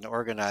versus an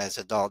organized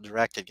adult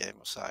directed game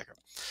of soccer.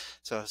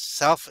 So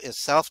self is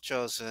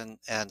self-chosen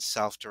and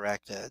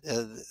self-directed.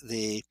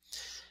 The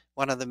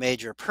one of the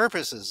major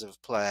purposes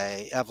of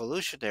play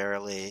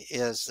evolutionarily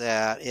is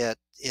that it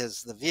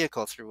is the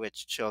vehicle through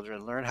which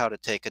children learn how to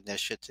take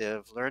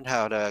initiative, learn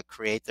how to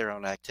create their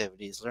own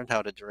activities, learn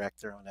how to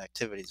direct their own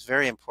activities.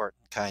 Very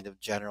important kind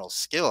of general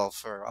skill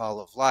for all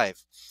of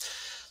life.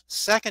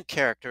 Second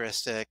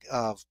characteristic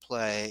of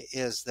play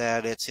is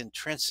that it's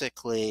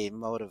intrinsically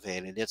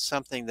motivated. It's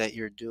something that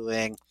you're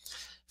doing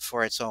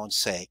for its own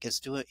sake.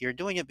 You're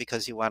doing it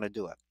because you want to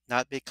do it,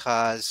 not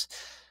because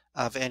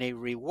of any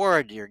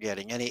reward you're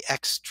getting, any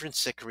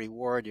extrinsic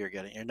reward you're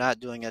getting. You're not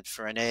doing it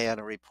for an A on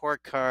a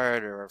report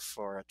card or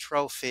for a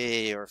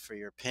trophy or for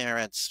your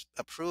parents'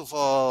 approval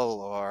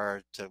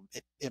or to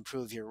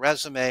improve your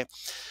resume.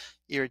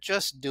 You're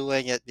just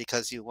doing it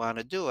because you want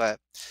to do it.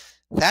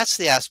 That's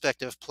the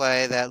aspect of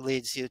play that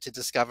leads you to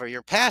discover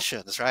your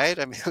passions, right?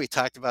 I mean, we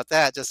talked about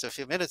that just a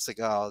few minutes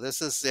ago. This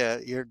is,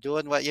 you're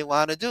doing what you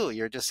want to do.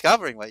 You're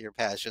discovering what your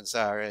passions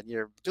are, and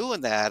you're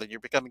doing that, and you're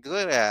becoming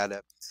good at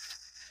it.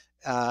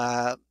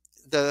 Uh,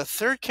 the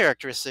third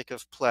characteristic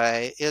of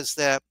play is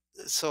that,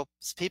 so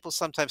people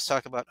sometimes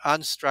talk about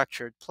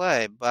unstructured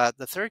play, but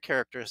the third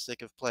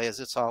characteristic of play is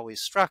it's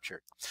always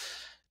structured.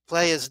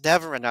 Play is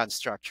never an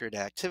unstructured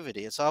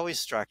activity. It's always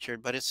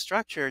structured, but it's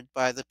structured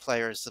by the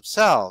players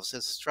themselves.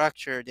 It's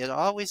structured, you're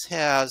always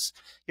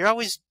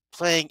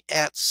playing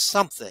at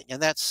something, and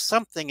that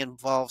something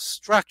involves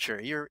structure.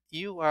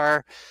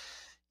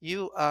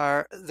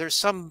 There's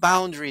some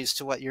boundaries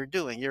to what you're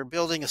doing. You're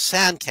building a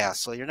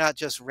sandcastle. You're not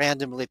just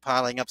randomly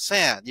piling up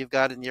sand. You've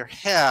got in your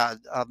head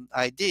an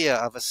idea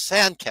of a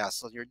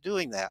sandcastle. You're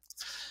doing that.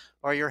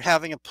 Or you're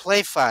having a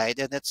play fight,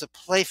 and it's a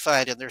play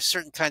fight, and there's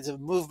certain kinds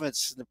of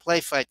movements in the play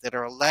fight that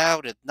are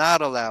allowed and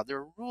not allowed. There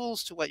are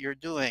rules to what you're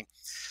doing.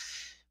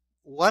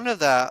 One of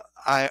the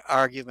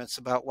arguments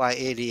about why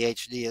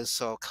ADHD is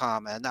so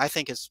common, I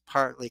think it's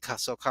partly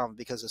so common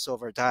because it's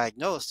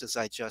overdiagnosed, as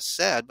I just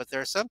said, but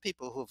there are some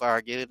people who've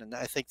argued, and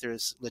I think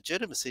there's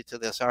legitimacy to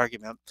this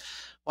argument.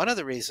 One of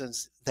the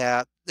reasons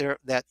that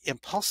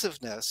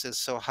impulsiveness is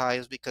so high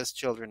is because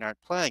children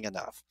aren't playing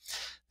enough.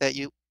 That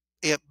you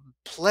it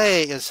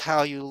Play is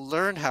how you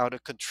learn how to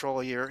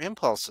control your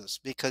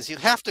impulses, because you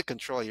have to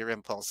control your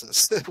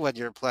impulses when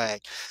you're playing.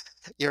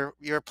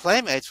 Your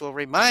playmates will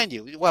remind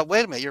you, well,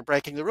 wait a minute, you're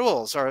breaking the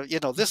rules, or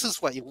this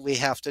is what we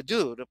have to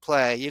do to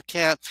play. You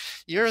can't,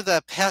 you're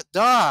the pet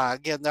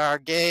dog in our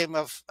game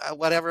of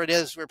whatever it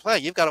is we're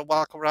playing. You've got to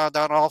walk around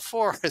on all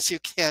fours. You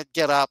can't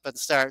get up and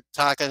start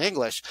talking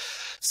English.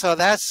 So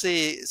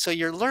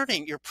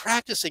you're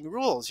practicing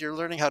rules. You're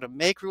learning how to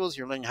make rules.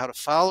 You're learning how to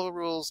follow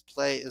rules.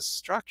 Play is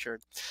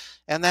structured.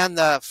 And then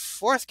the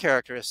fourth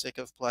characteristic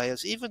of play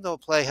is, even though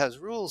play has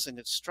rules and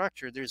it's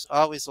structured, there's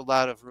always a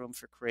lot of room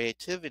for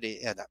creativity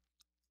in it.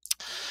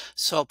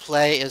 So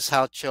play is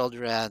how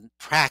children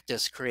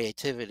practice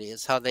creativity.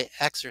 It's how they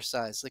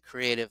exercise the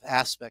creative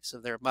aspects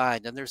of their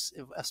mind. And there's,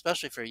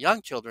 especially for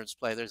young children's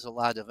play, there's a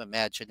lot of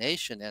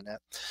imagination in it.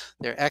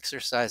 They're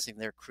exercising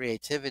their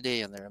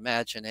creativity and their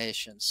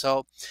imagination.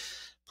 So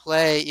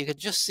play, you can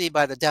just see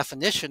by the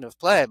definition of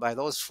play, by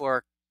those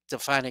four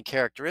defining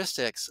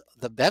characteristics,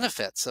 the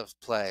benefits of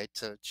play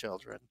to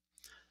children.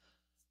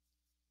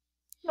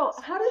 So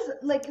how does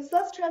like, because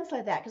let's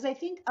translate that, because I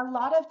think a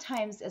lot of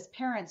times as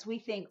parents we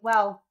think,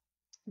 well,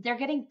 they're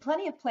getting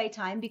plenty of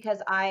playtime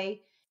because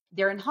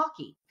they're in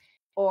hockey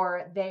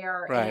or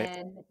they're Right.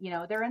 in,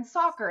 they're in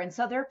soccer and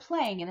so they're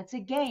playing and it's a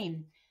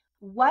game.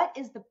 What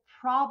is the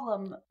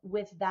problem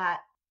with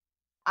that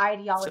So,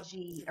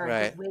 ideology or the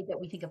right. way that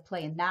we think of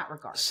play in that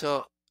regard?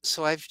 So,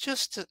 so I've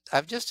just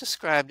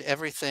described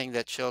everything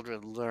that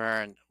children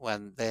learn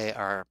when they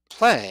are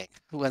playing,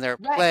 when they're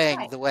Right, playing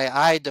right. the way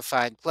I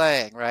define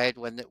playing, right?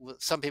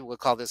 Some people would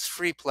call this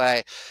free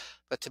play,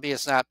 but to me,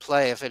 it's not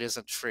play if it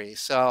isn't free.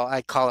 So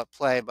I call it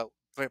play, but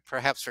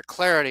perhaps for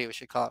clarity, we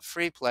should call it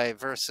free play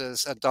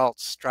versus adult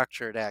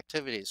structured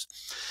activities.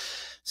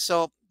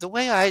 So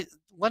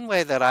one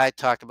way that I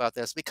talk about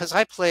this, because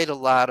I played a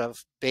lot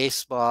of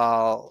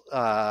baseball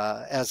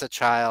as a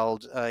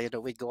child,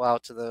 we'd go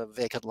out to the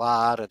vacant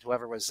lot, and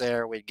whoever was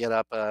there, we'd get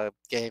up a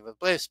game of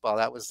baseball.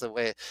 That was the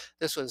way.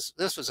 This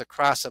was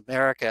across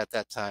America at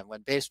that time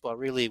when baseball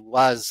really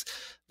was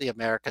the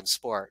American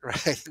sport,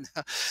 right?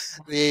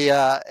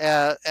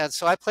 And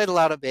so I played a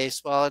lot of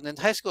baseball, and in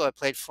high school I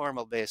played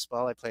formal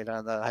baseball. I played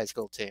on the high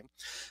school team,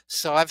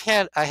 so I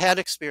had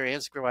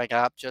experience growing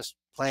up just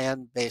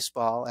playing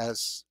baseball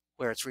as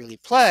where it's really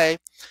play,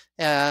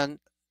 and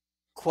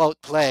quote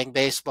playing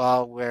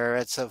baseball where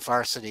it's a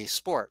varsity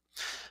sport.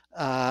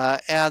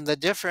 And the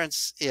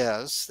difference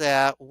is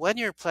that when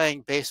you're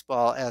playing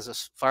baseball as a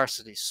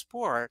varsity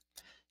sport,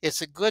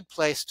 it's a good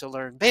place to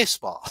learn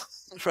baseball,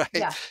 right?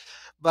 Yeah.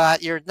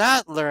 But you're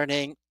not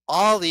learning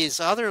all these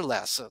other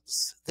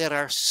lessons that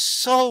are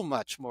so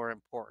much more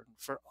important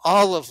for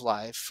all of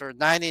life for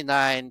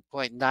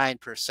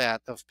 99.9%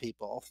 of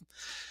people,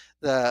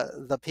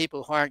 the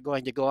people who aren't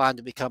going to go on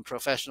to become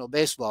professional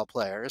baseball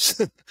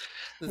players,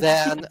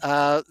 than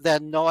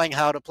knowing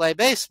how to play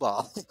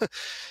baseball.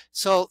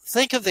 So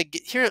think of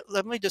here,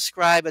 let me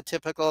describe a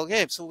typical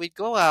game. So we'd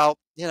go out,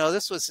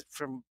 this was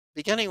from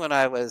beginning when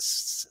I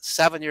was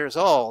 7 years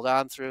old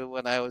on through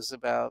when I was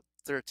about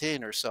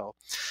 13 or so.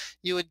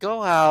 You would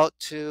go out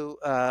to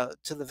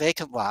the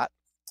vacant lot,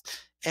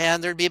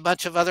 and there'd be a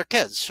bunch of other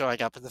kids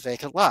showing up in the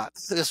vacant lot.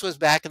 This was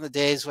back in the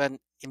days when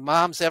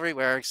moms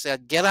everywhere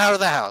said, "Get out of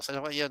the house. I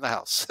don't want you in the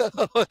house."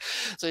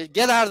 So you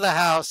get out of the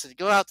house and you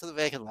go out to the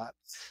vacant lot.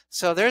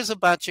 So there's a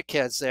bunch of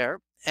kids there,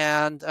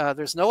 and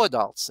there's no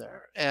adults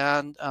there,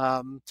 and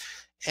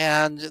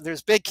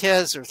there's big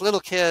kids, there's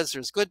little kids,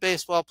 there's good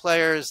baseball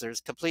players,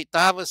 there's complete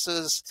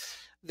novices,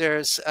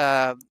 there's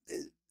uh,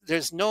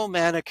 there's no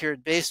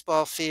manicured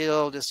baseball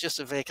field. It's just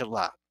a vacant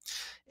lot,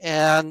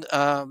 and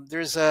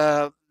there's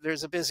a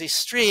busy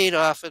street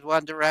off in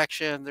one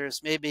direction.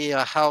 There's maybe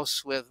a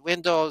house with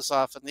windows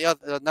off in the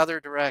another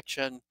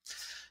direction.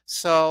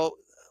 So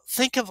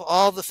think of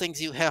all the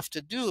things you have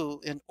to do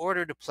in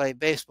order to play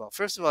baseball.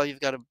 First of all, you've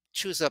got to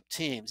choose up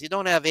teams. You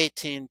don't have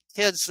 18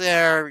 kids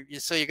there,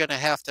 so you're going to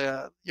have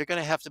to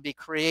be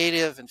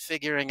creative in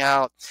figuring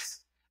out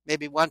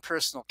maybe one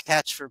person will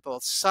catch for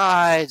both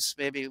sides.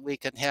 Maybe we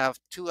can have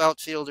two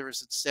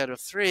outfielders instead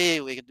of three.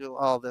 We can do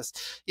all this.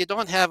 You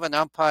don't have an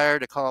umpire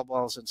to call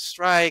balls and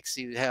strikes.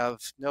 You have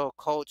no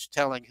coach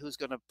telling who's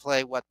going to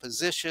play what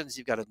positions.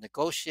 You've got to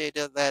negotiate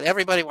that.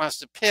 Everybody wants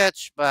to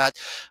pitch, but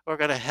we're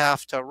going to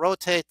have to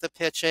rotate the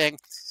pitching.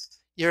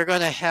 You've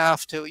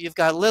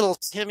got little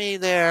Timmy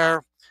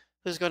there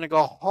who's going to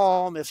go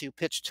home if you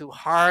pitch too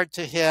hard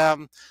to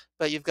him,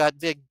 but you've got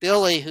Big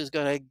Billy who's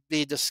going to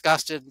be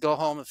disgusted and go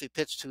home if you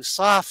pitch too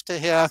soft to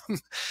him.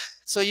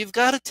 So you've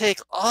got to take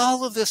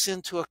all of this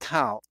into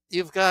account.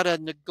 You've got to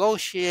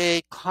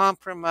negotiate,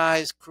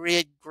 compromise,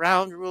 create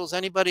ground rules.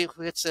 Anybody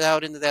who hits it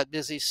out into that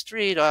busy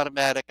street,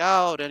 automatic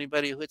out.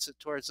 Anybody who hits it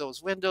towards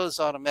those windows,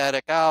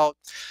 automatic out.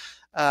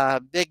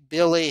 Big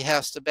Billy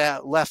has to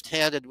bat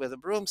left-handed with a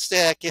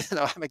broomstick.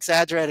 I'm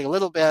exaggerating a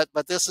little bit,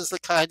 but this is the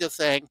kind of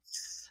thing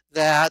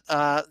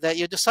that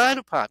you decide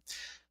upon.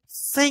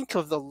 Think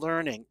of the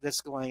learning that's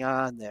going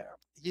on there.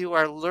 You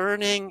are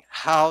learning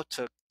how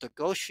to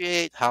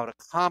negotiate, how to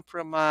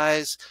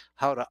compromise,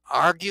 how to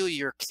argue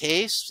your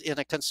case in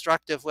a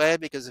constructive way,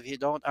 because if you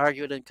don't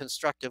argue it in a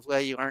constructive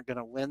way, you aren't going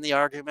to win the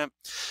argument.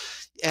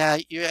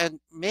 And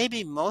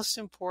maybe the most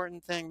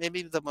important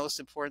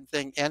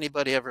thing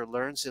anybody ever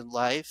learns in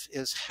life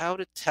is how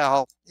to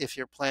tell if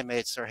your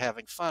playmates are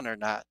having fun or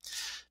not.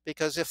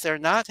 Because if they're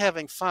not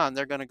having fun,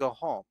 they're going to go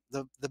home.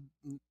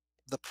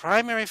 The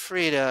primary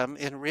freedom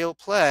in real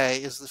play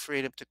is the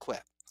freedom to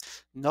quit.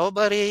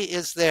 Nobody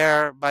is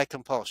there by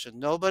compulsion.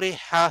 Nobody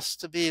has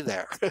to be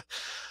there.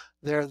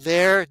 They're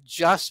there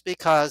just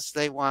because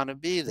they want to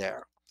be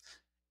there.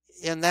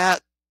 In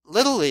that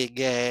little league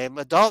game,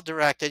 adult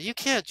directed, you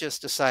can't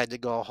just decide to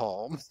go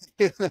home.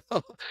 You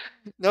know,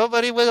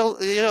 nobody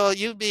will.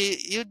 You'd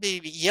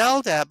be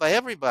yelled at by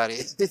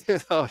everybody.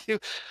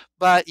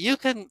 But you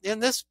can in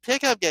this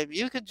pickup game,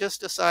 you can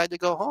just decide to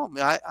go home.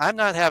 I'm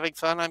not having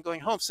fun. I'm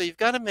going home. So you've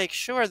got to make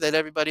sure that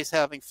everybody's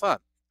having fun.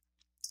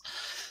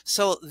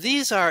 So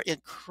these are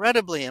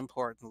incredibly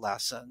important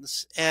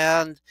lessons,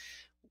 and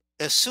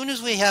as soon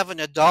as we have an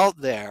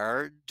adult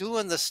there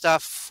doing the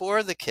stuff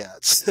for the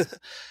kids,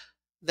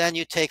 then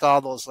you take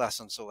all those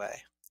lessons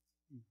away.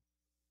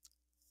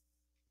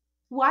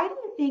 Why do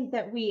you think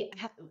that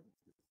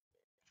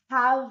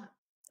have,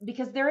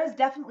 because there is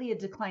definitely a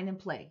decline in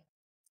play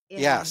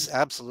Yes, in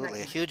right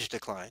absolutely. A now. huge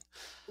decline.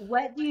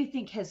 What do you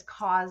think has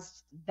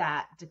caused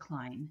that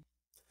decline?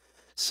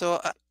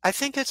 So I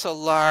think it's a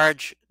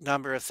large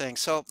number of things.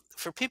 So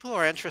for people who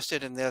are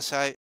interested in this,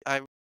 I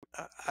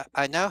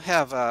now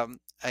have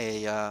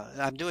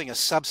I'm doing a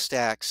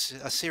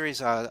Substack, a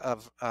series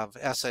of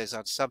essays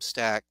on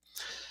Substack.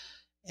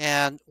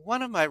 And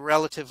one of my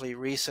relatively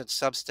recent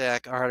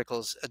Substack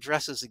articles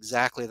addresses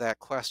exactly that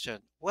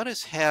question. What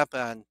has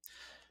happened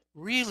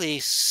really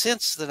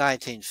since the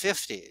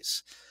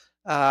 1950s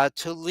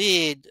to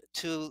lead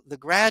to the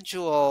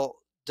gradual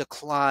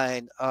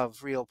decline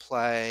of real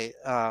play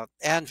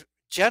and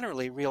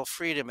generally real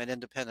freedom and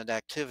independent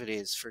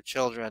activities for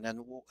children,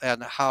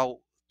 and how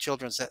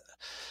children's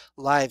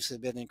lives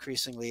have been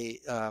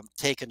increasingly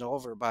taken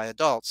over by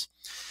adults.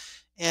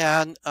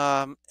 And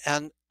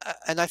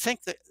I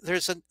think that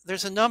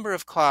there's a number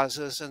of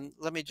causes, and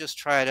let me just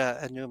try to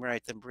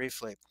enumerate them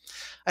briefly.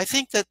 I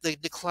think that the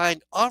decline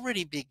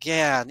already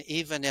began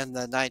even in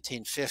the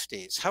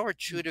 1950s. Howard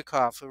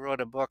Chudikoff, who wrote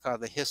a book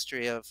on the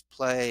history of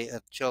play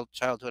and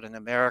childhood in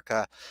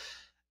America,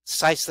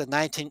 cites the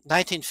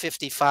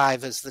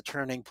 1955 as the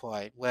turning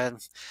point, when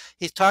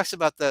he talks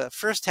about the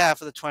first half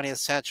of the 20th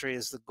century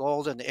as the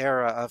golden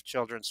era of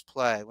children's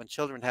play, when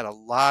children had a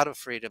lot of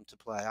freedom to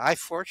play. I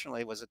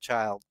fortunately was a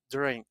child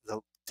during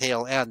the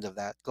tail end of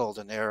that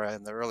golden era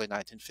in the early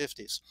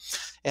 1950s,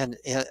 and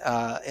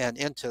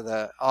into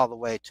the all the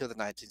way to the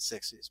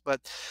 1960s.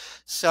 But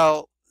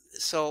so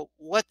so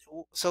what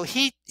so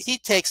he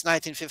takes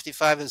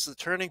 1955 as the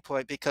turning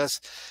point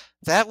because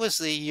that was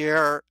the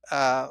year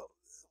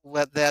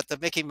that the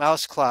Mickey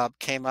Mouse Club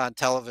came on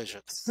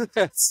television.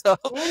 So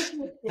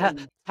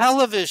Interesting.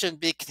 television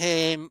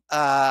became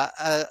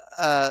an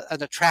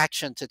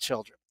attraction to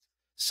children.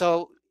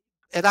 So,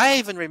 and I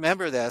even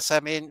remember this. I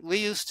mean, we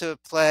used to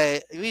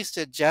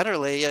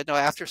generally,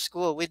 after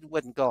school, we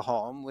wouldn't go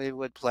home. We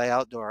would play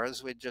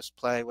outdoors. We'd just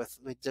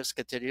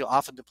continue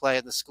often to play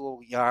in the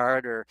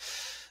schoolyard, or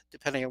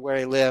depending on where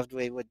he lived,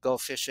 we would go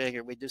fishing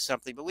or we'd do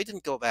something, but we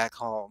didn't go back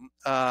home.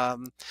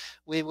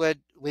 We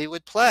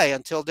would play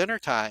until dinner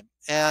time,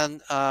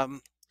 and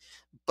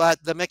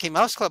but the Mickey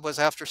Mouse Club was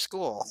after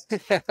school,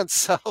 and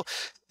so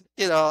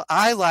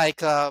I,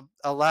 like a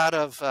lot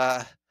of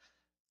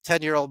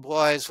 10-year-old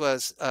boys,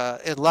 was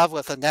in love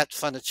with Annette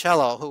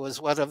Funicello, who was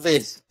one of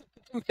the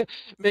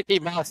Mickey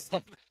Mouse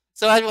Club.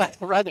 So I'd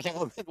run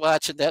home and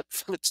watch Annette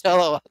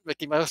Funicello on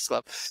Mickey Mouse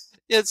Club.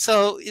 And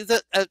so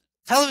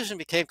television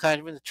became kind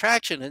of an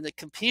attraction, and it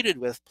competed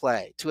with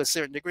play to a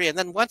certain degree. And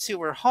then once you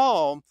were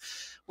home,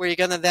 were you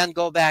going to then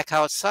go back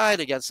outside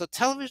again? So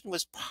television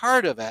was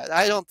part of it.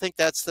 I don't think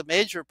that's the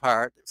major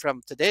part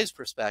from today's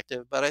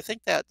perspective, but I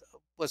think that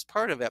was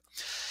part of it.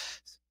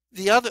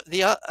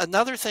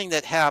 Another thing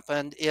that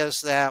happened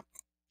is that,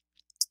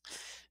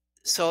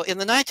 so in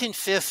the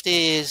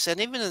 1950s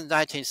and even in the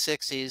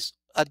 1960s,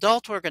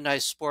 adult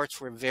organized sports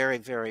were very,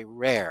 very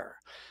rare.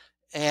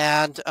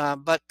 And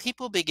but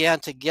people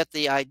began to get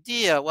the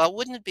idea, well,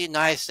 wouldn't it be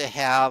nice to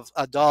have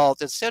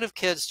adult, instead of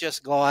kids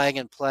just going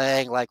and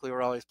playing like we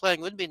were always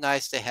playing, wouldn't it be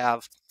nice to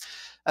have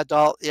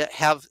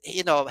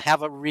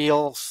have a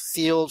real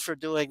field for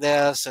doing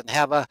this, and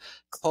have a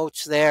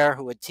coach there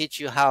who would teach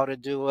you how to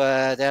do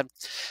it. And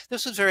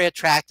this was very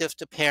attractive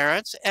to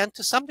parents, and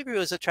to some degree it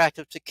was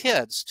attractive to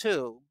kids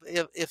too,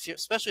 if you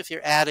especially if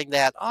you're adding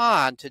that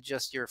on to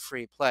just your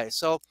free play.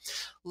 So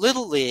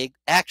Little League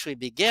actually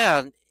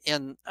began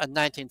in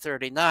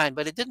 1939,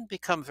 but it didn't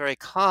become very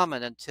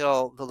common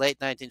until the late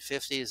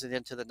 1950s and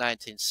into the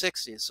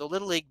 1960s. So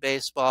Little League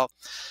baseball,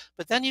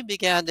 but then you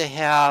began to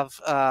have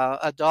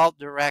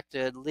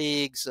adult-directed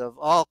leagues of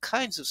all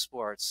kinds of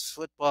sports,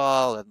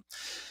 football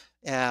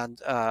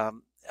and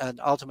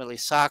ultimately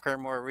soccer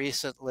more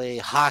recently,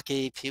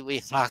 hockey,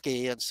 pee-wee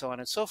hockey, and so on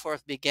and so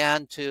forth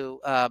began to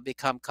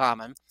become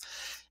common.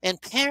 And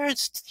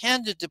parents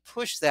tended to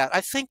push that.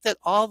 I think that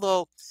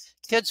although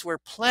kids were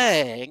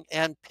playing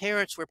and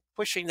parents were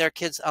pushing their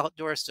kids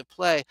outdoors to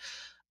play,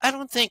 I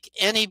don't think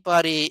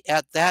anybody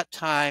at that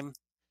time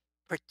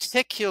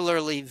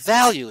particularly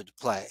valued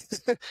play.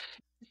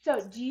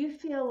 So do you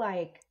feel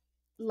like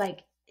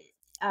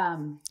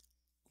um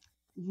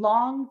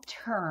long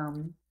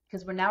term,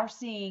 because we're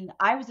seeing,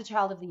 I was a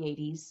child of the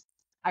 80s.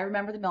 I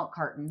remember the milk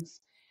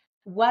cartons.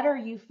 What are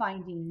you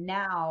finding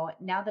now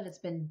that it's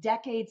been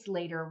decades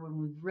later when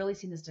we've really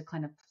seen this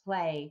decline of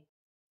play?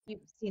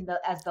 you've seen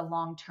as the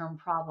long-term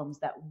problems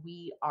that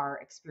we are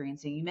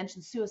experiencing? You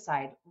mentioned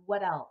suicide.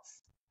 What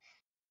else?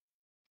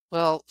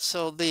 Well,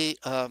 so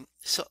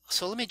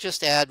let me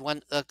just add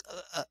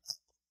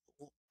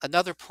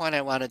another point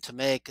I wanted to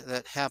make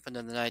that happened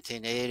in the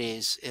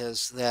 1980s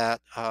is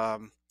that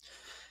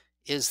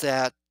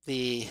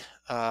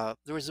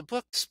there was a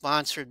book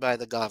sponsored by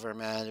the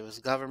government. It was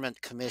a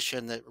government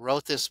commission that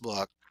wrote this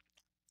book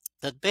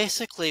that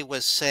basically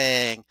was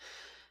saying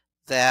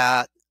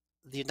that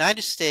the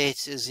United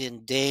States is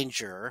in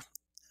danger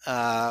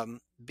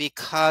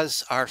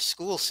because our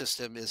school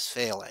system is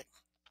failing.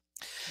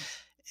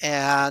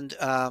 And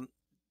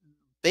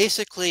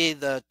basically,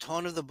 the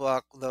tone of the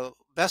book, the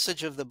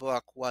message of the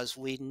book was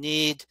we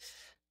need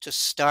to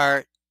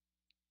start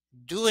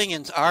doing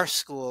in our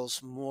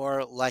schools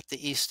more like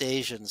the East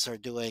Asians are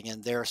doing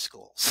in their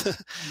schools.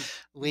 Mm,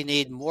 We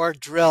need mhm, more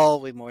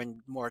drill, we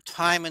more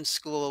time in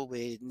school,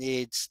 we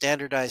need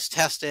standardized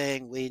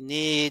testing, we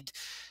need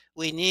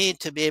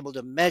to be able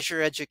to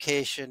measure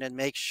education and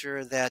make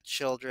sure that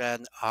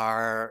children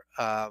are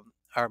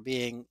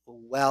being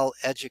well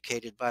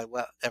educated by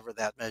whatever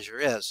that measure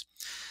is.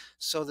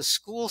 So the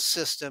school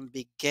system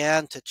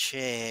began to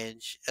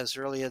change as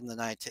early in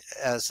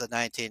as the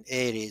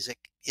 1980s.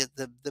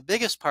 The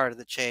biggest part of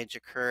the change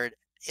occurred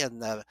in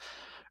the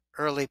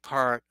early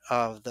part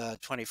of the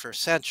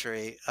 21st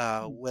century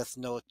mm, with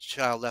No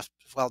Child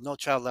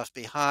Left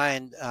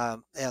Behind,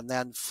 and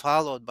then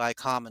followed by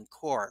Common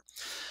Core.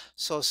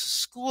 So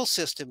school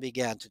system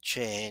began to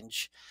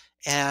change,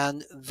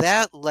 and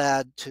that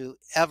led to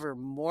ever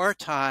more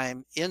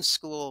time in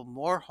school,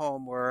 more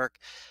homework,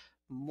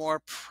 more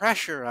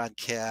pressure on mm.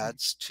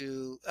 kids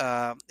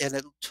and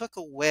it took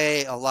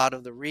away a lot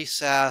of the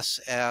recess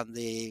and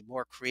the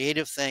more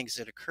creative things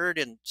that occurred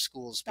in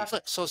schools Doc-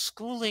 before. So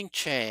schooling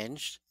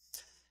changed,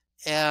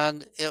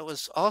 and it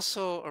was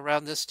also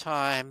around this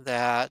time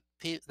that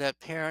that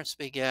parents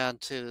began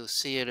to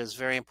see it as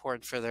very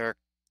important for their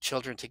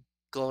children to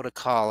go to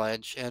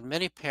college, and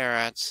many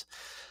parents,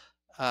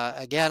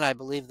 again, I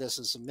believe this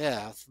is a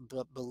myth,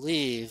 but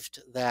believed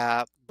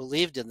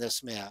in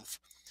this myth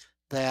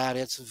that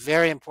it's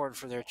very important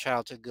for their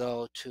child to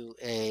go to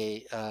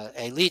a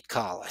elite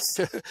college.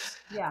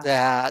 yeah,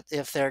 That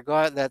if they're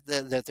going that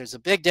there's a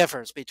big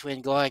difference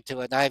between going to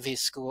an Ivy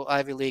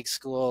League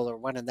school or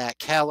one in that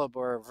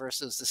caliber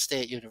versus the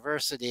state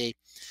university.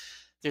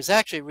 There's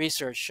actually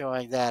research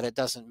showing that it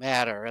doesn't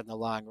matter in the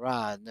long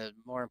run. It's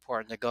more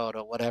important to go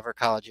to whatever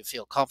college you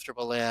feel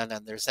comfortable in,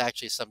 and there's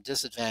actually some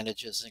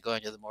disadvantages in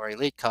going to the more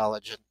elite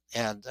college,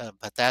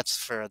 but that's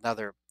for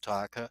another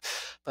talk.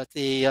 But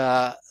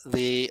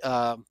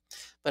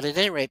but at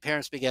any rate,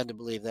 parents began to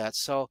believe that.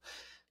 So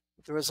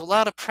there was a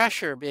lot of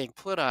pressure being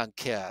put on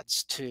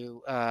kids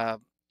to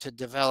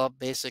develop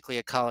basically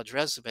a college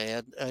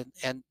resume.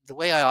 And the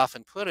way I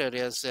often put it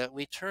is that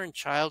we turn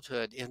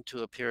childhood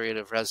into a period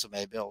of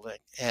resume building.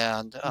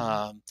 And,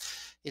 mhm,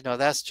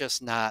 that's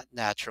just not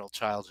natural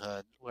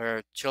childhood,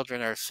 where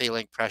children are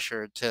feeling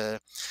pressured to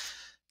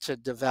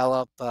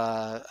develop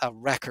a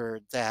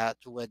record that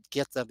would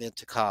get them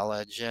into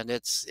college, and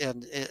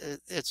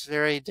it's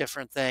very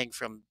different thing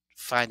from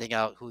finding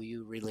out who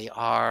you really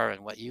are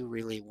and what you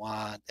really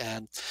want.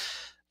 And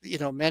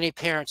many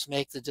parents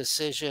make the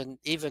decision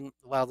even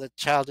while the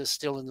child is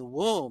still in the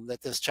womb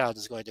that this child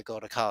is going to go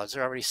to college.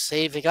 They're already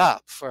saving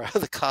up for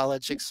the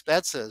college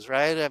expenses,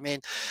 right? I mean,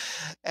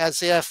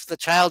 as if the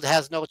child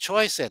has no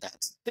choice in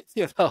it.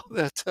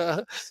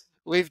 That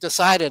we've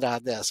decided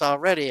on this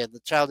already and the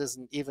child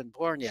isn't even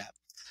born yet.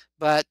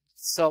 But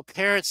so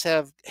parents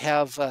have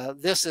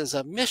this as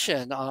a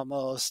mission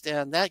almost,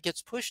 and that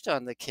gets pushed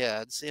on the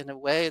kids in a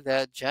way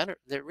that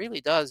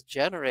really does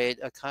generate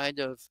a kind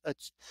of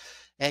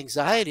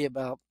anxiety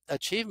about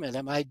achievement.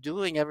 Am I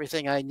doing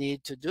everything I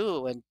need to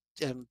do? And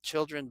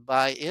children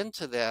buy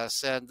into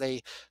this, and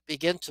they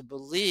begin to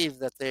believe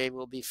that they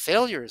will be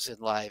failures in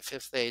life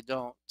if they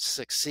don't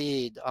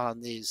succeed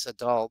on these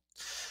adult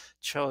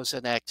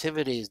chosen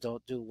activities,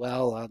 don't do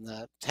well on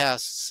the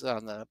tests,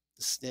 on the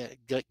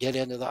get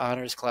into the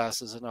honors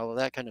classes and all of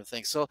that kind of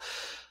thing. So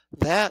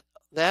that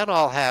that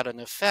all had an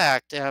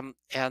effect, and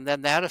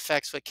then that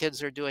affects what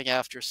kids are doing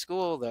after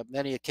school. That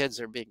many kids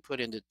are being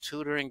put into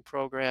tutoring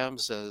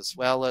programs as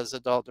well as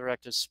adult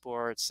directed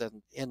sports,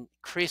 and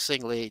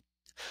increasingly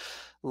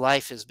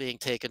life is being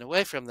taken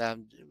away from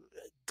them,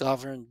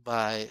 governed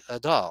by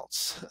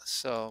adults.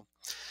 So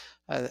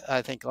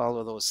I think all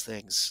of those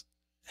things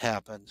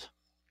happened.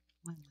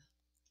 wow.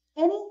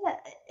 Any,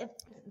 if,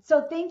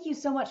 so thank you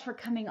so much for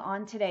coming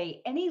on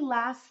today. Any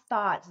last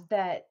thoughts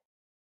that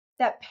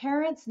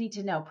parents need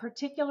to know,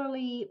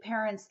 particularly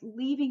parents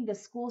leaving the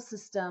school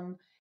system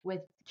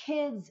with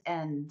kids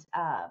and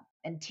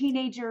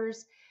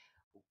teenagers?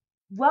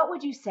 What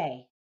would you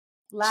say?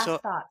 Last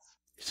So thoughts.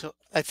 So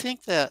I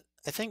think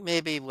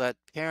maybe what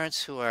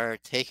parents who are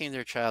taking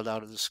their child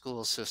out of the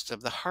school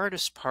system, the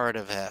hardest part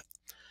of it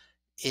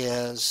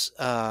is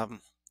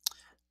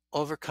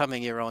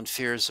overcoming your own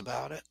fears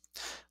about it.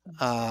 Mm,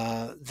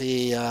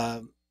 The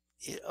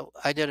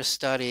I did a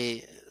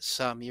study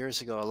some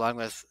years ago along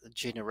with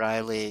Gina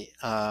Riley,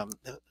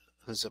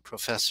 who's a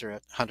professor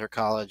at Hunter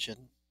College in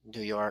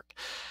New York,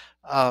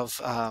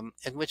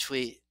 in which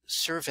we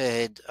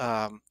surveyed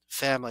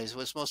families. It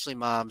was mostly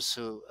moms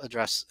who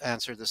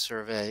answered the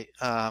survey,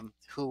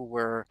 who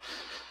were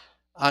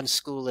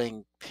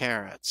unschooling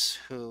parents,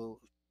 who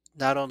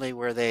not only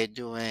were they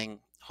doing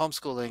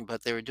homeschooling,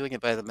 but they were doing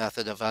it by the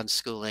method of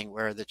unschooling,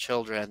 where the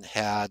children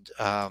had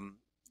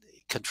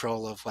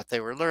control of what they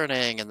were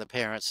learning, and the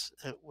parents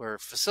were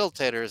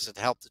facilitators and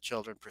helped the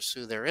children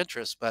pursue their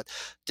interests, but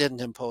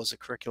didn't impose a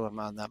curriculum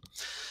on them.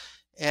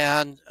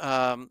 And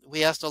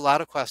we asked a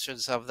lot of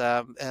questions of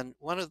them, and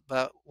one of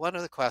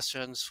the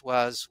questions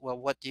was, well,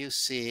 what do you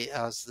see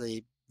as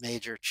the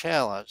major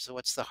challenge? So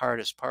what's the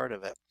hardest part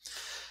of it?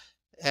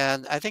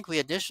 And I think we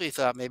initially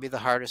thought maybe the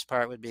hardest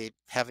part would be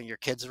having your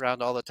kids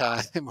around all the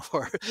time,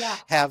 or Yeah.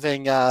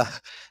 having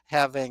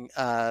having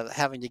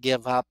to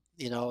give up,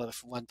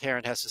 if one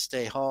parent has to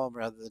stay home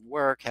rather than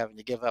work, having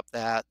to give up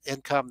that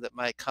income that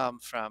might come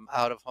from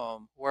out of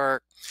home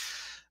work.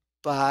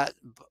 But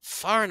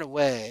far and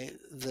away,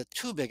 the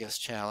two biggest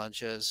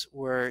challenges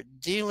were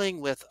dealing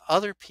with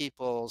other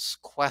people's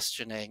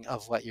questioning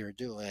of what you're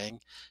doing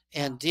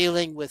Yeah. and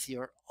dealing with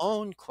your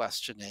own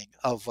questioning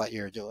of what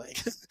you're doing.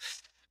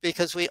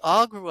 Because we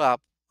all grew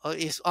up,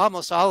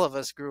 almost all of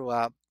us grew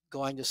up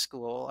going to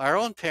school. Our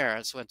own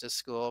parents went to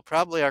school.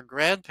 Probably our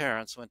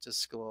grandparents went to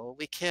school.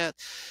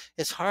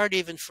 It's hard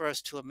even for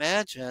us to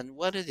imagine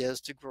what it is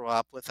to grow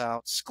up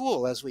without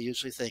school as we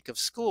usually think of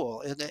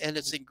school. And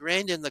it's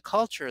ingrained in the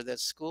culture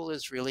that school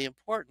is really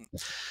important.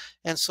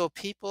 And so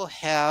people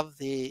have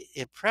the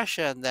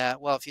impression that,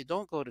 well, if you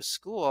don't go to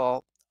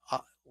school,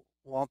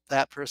 won't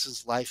that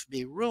person's life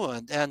be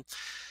ruined? And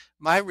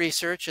my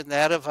research and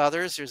that of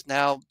others, there's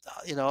now,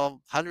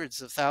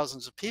 hundreds of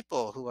thousands of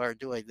people who are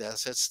doing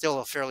this. It's still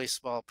a fairly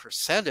small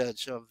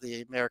percentage of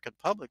the American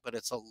public, but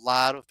it's a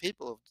lot of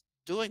people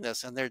doing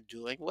this, and they're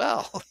doing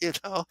well,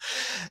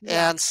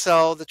 Yeah. And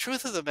so the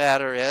truth of the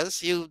matter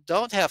is, you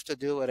don't have to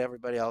do what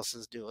everybody else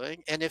is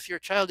doing. And if your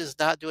child is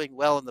not doing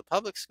well in the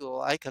public school,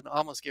 I can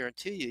almost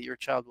guarantee you your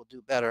child will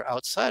do better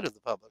outside of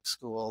the public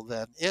school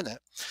than in it.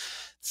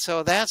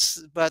 So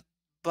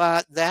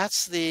but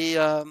that's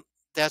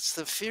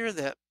the fear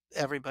that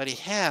everybody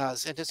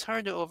has, and it's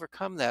hard to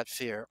overcome that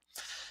fear.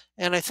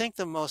 And I think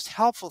the most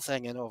helpful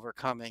thing in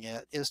overcoming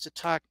it is to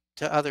talk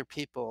to other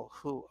people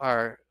who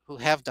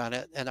have done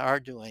it and are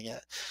doing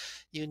it.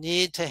 You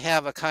need to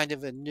have a kind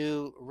of a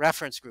new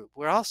reference group.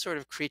 We're all sort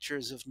of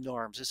creatures of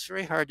norms. It's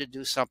very hard to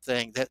do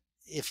something that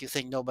if you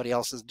think nobody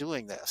else is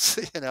doing this,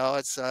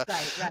 it's Right.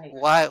 Right.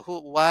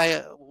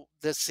 why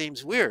this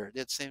seems weird.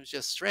 It seems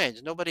just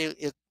strange.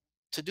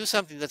 To do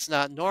something that's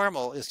not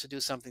normal is to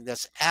do something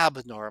that's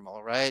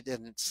abnormal, right?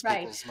 In Right.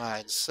 people's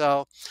minds.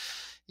 So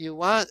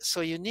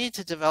you need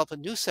to develop a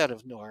new set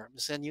of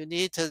norms, and you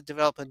need to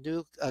develop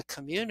a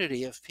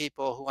community of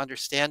people who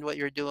understand what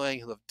you're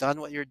doing, who have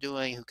done what you're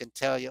doing, who can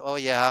tell you, oh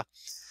yeah,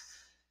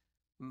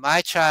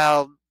 my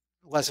child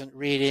wasn't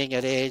reading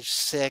at age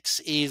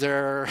 6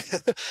 either.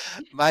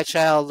 My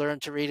child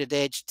learned to read at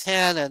age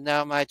 10, and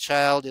now my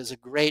child is a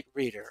great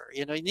reader.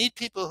 You need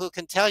people who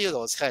can tell you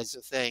those kinds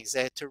of things,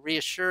 to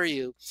reassure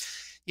you.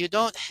 You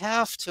don't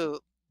have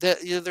to,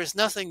 there's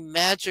nothing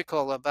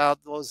magical about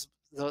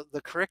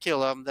the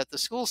curriculum that the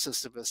school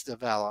system has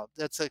developed.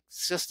 That's a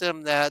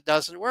system that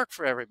doesn't work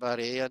for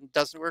everybody and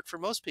doesn't work for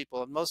most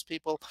people. And most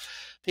people,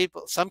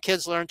 some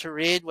kids learn to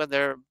read when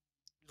they're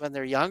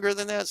younger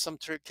than that. Some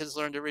kids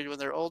learn to read when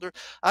they're older.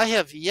 I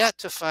have yet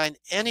to find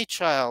any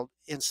child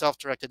in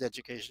self-directed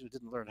education who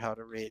didn't learn how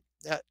to read.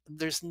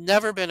 There's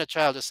never been a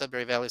child at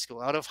Sudbury Valley School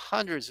out of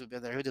hundreds who've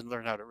been there who didn't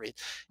learn how to read,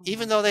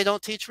 even Mhm. though they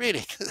don't teach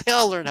reading. They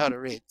all learn how to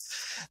read.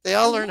 They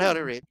all learn how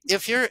to Amazing.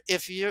 read.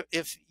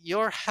 If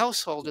your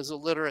household is a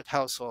literate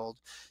household,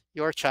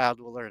 your child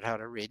will learn how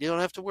to read. You don't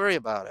have to worry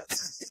about it.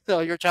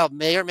 Your child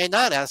may or may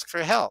not ask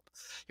for help.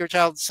 Your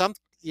child,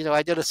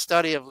 I did a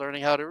study of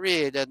learning how to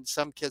read, and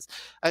some kids,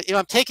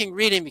 I'm taking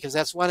reading because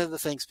that's one of the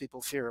things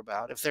people fear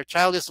about. If their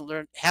child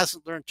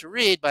hasn't learned to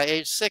read by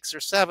age 6 or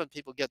 7,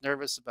 people get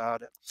nervous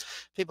about it.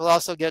 People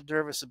also get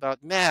nervous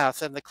about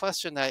math, and the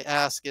question I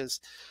ask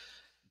is,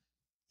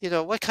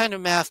 what kind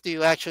of math do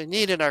you actually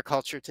need in our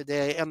culture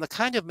today? And the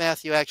kind of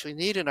math you actually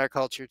need in our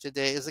culture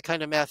today is the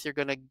kind of math you're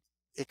going to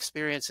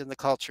experience in the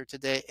culture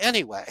today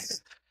anyway.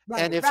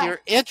 And Right. Right.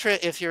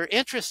 if you're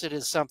interested in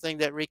something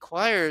that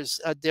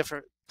requires a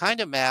different kind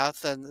of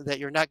math and that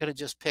you're not going to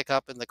just pick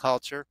up in the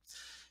culture,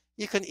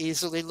 you can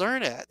easily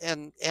learn it,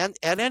 and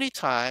at any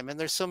time. And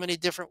there's so many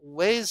different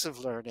ways of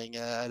learning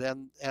it.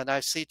 And I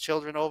see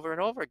children over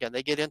and over again.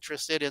 They get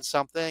interested in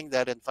something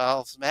that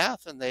involves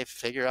math, and they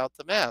figure out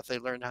the math. They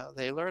learn how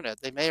they learn it.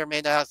 They may or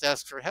may not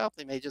ask for help.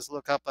 They may just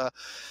look up a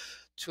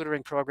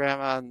tutoring program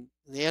on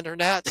the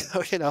internet.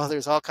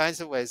 There's all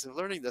kinds of ways of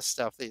learning this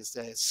stuff these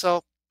days.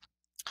 So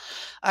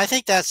I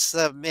think that's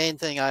the main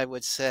thing I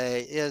would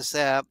say, is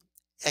that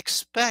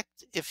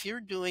if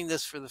you're doing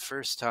this for the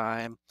first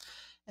time,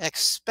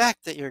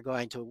 expect that you're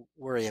going to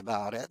worry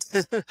about it.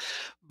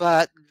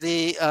 But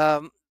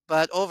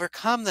but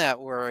overcome that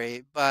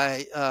worry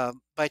by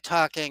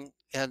talking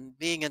and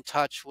being in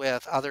touch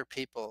with other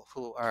people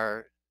who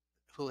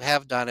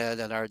have done it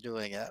and are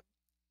doing it.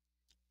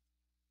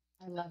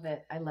 I love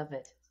it. I love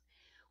it.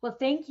 Well,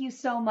 thank you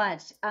so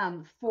much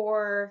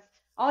for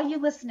all you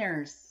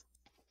listeners.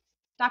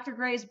 Dr.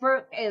 Gray's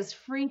book is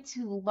free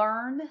to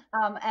learn.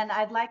 And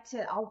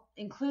I'll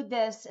include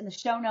this in the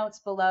show notes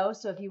below.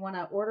 So if you want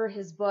to order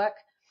his book,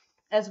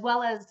 as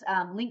well as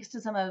links to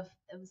some of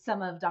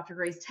Dr.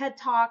 Gray's TED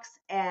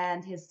Talks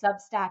and his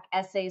Substack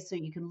essays, so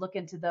you can look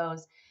into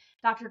those.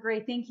 Dr.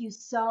 Gray, thank you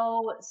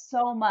so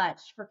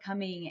much for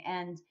coming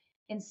and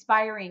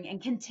inspiring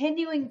and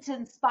continuing to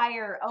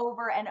inspire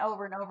over and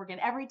over and over again.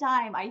 Every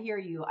time I hear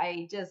you,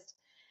 I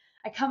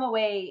come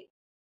away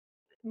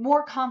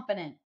more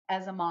confident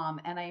as a mom,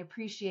 and I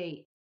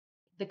appreciate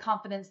the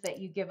confidence that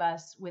you give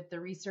us with the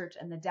research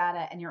and the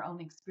data and your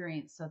own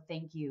experience. So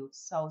thank you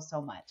so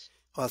much.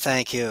 Well,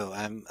 thank you.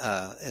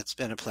 It's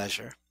been a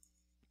pleasure.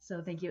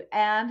 So thank you.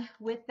 And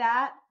with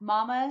that,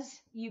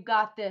 mamas, you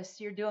got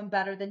this. You're doing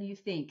better than you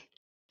think.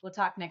 We'll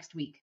talk next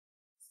week.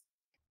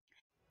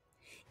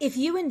 If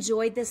you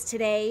enjoyed this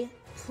today,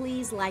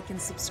 please like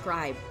and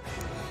subscribe.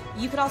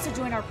 You could also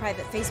join our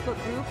private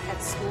Facebook group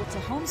at School to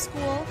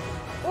Homeschool,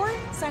 or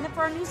sign up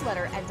for our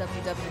newsletter at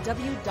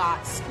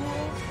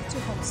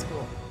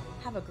www.schooltohomeschool.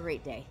 Have a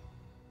great day.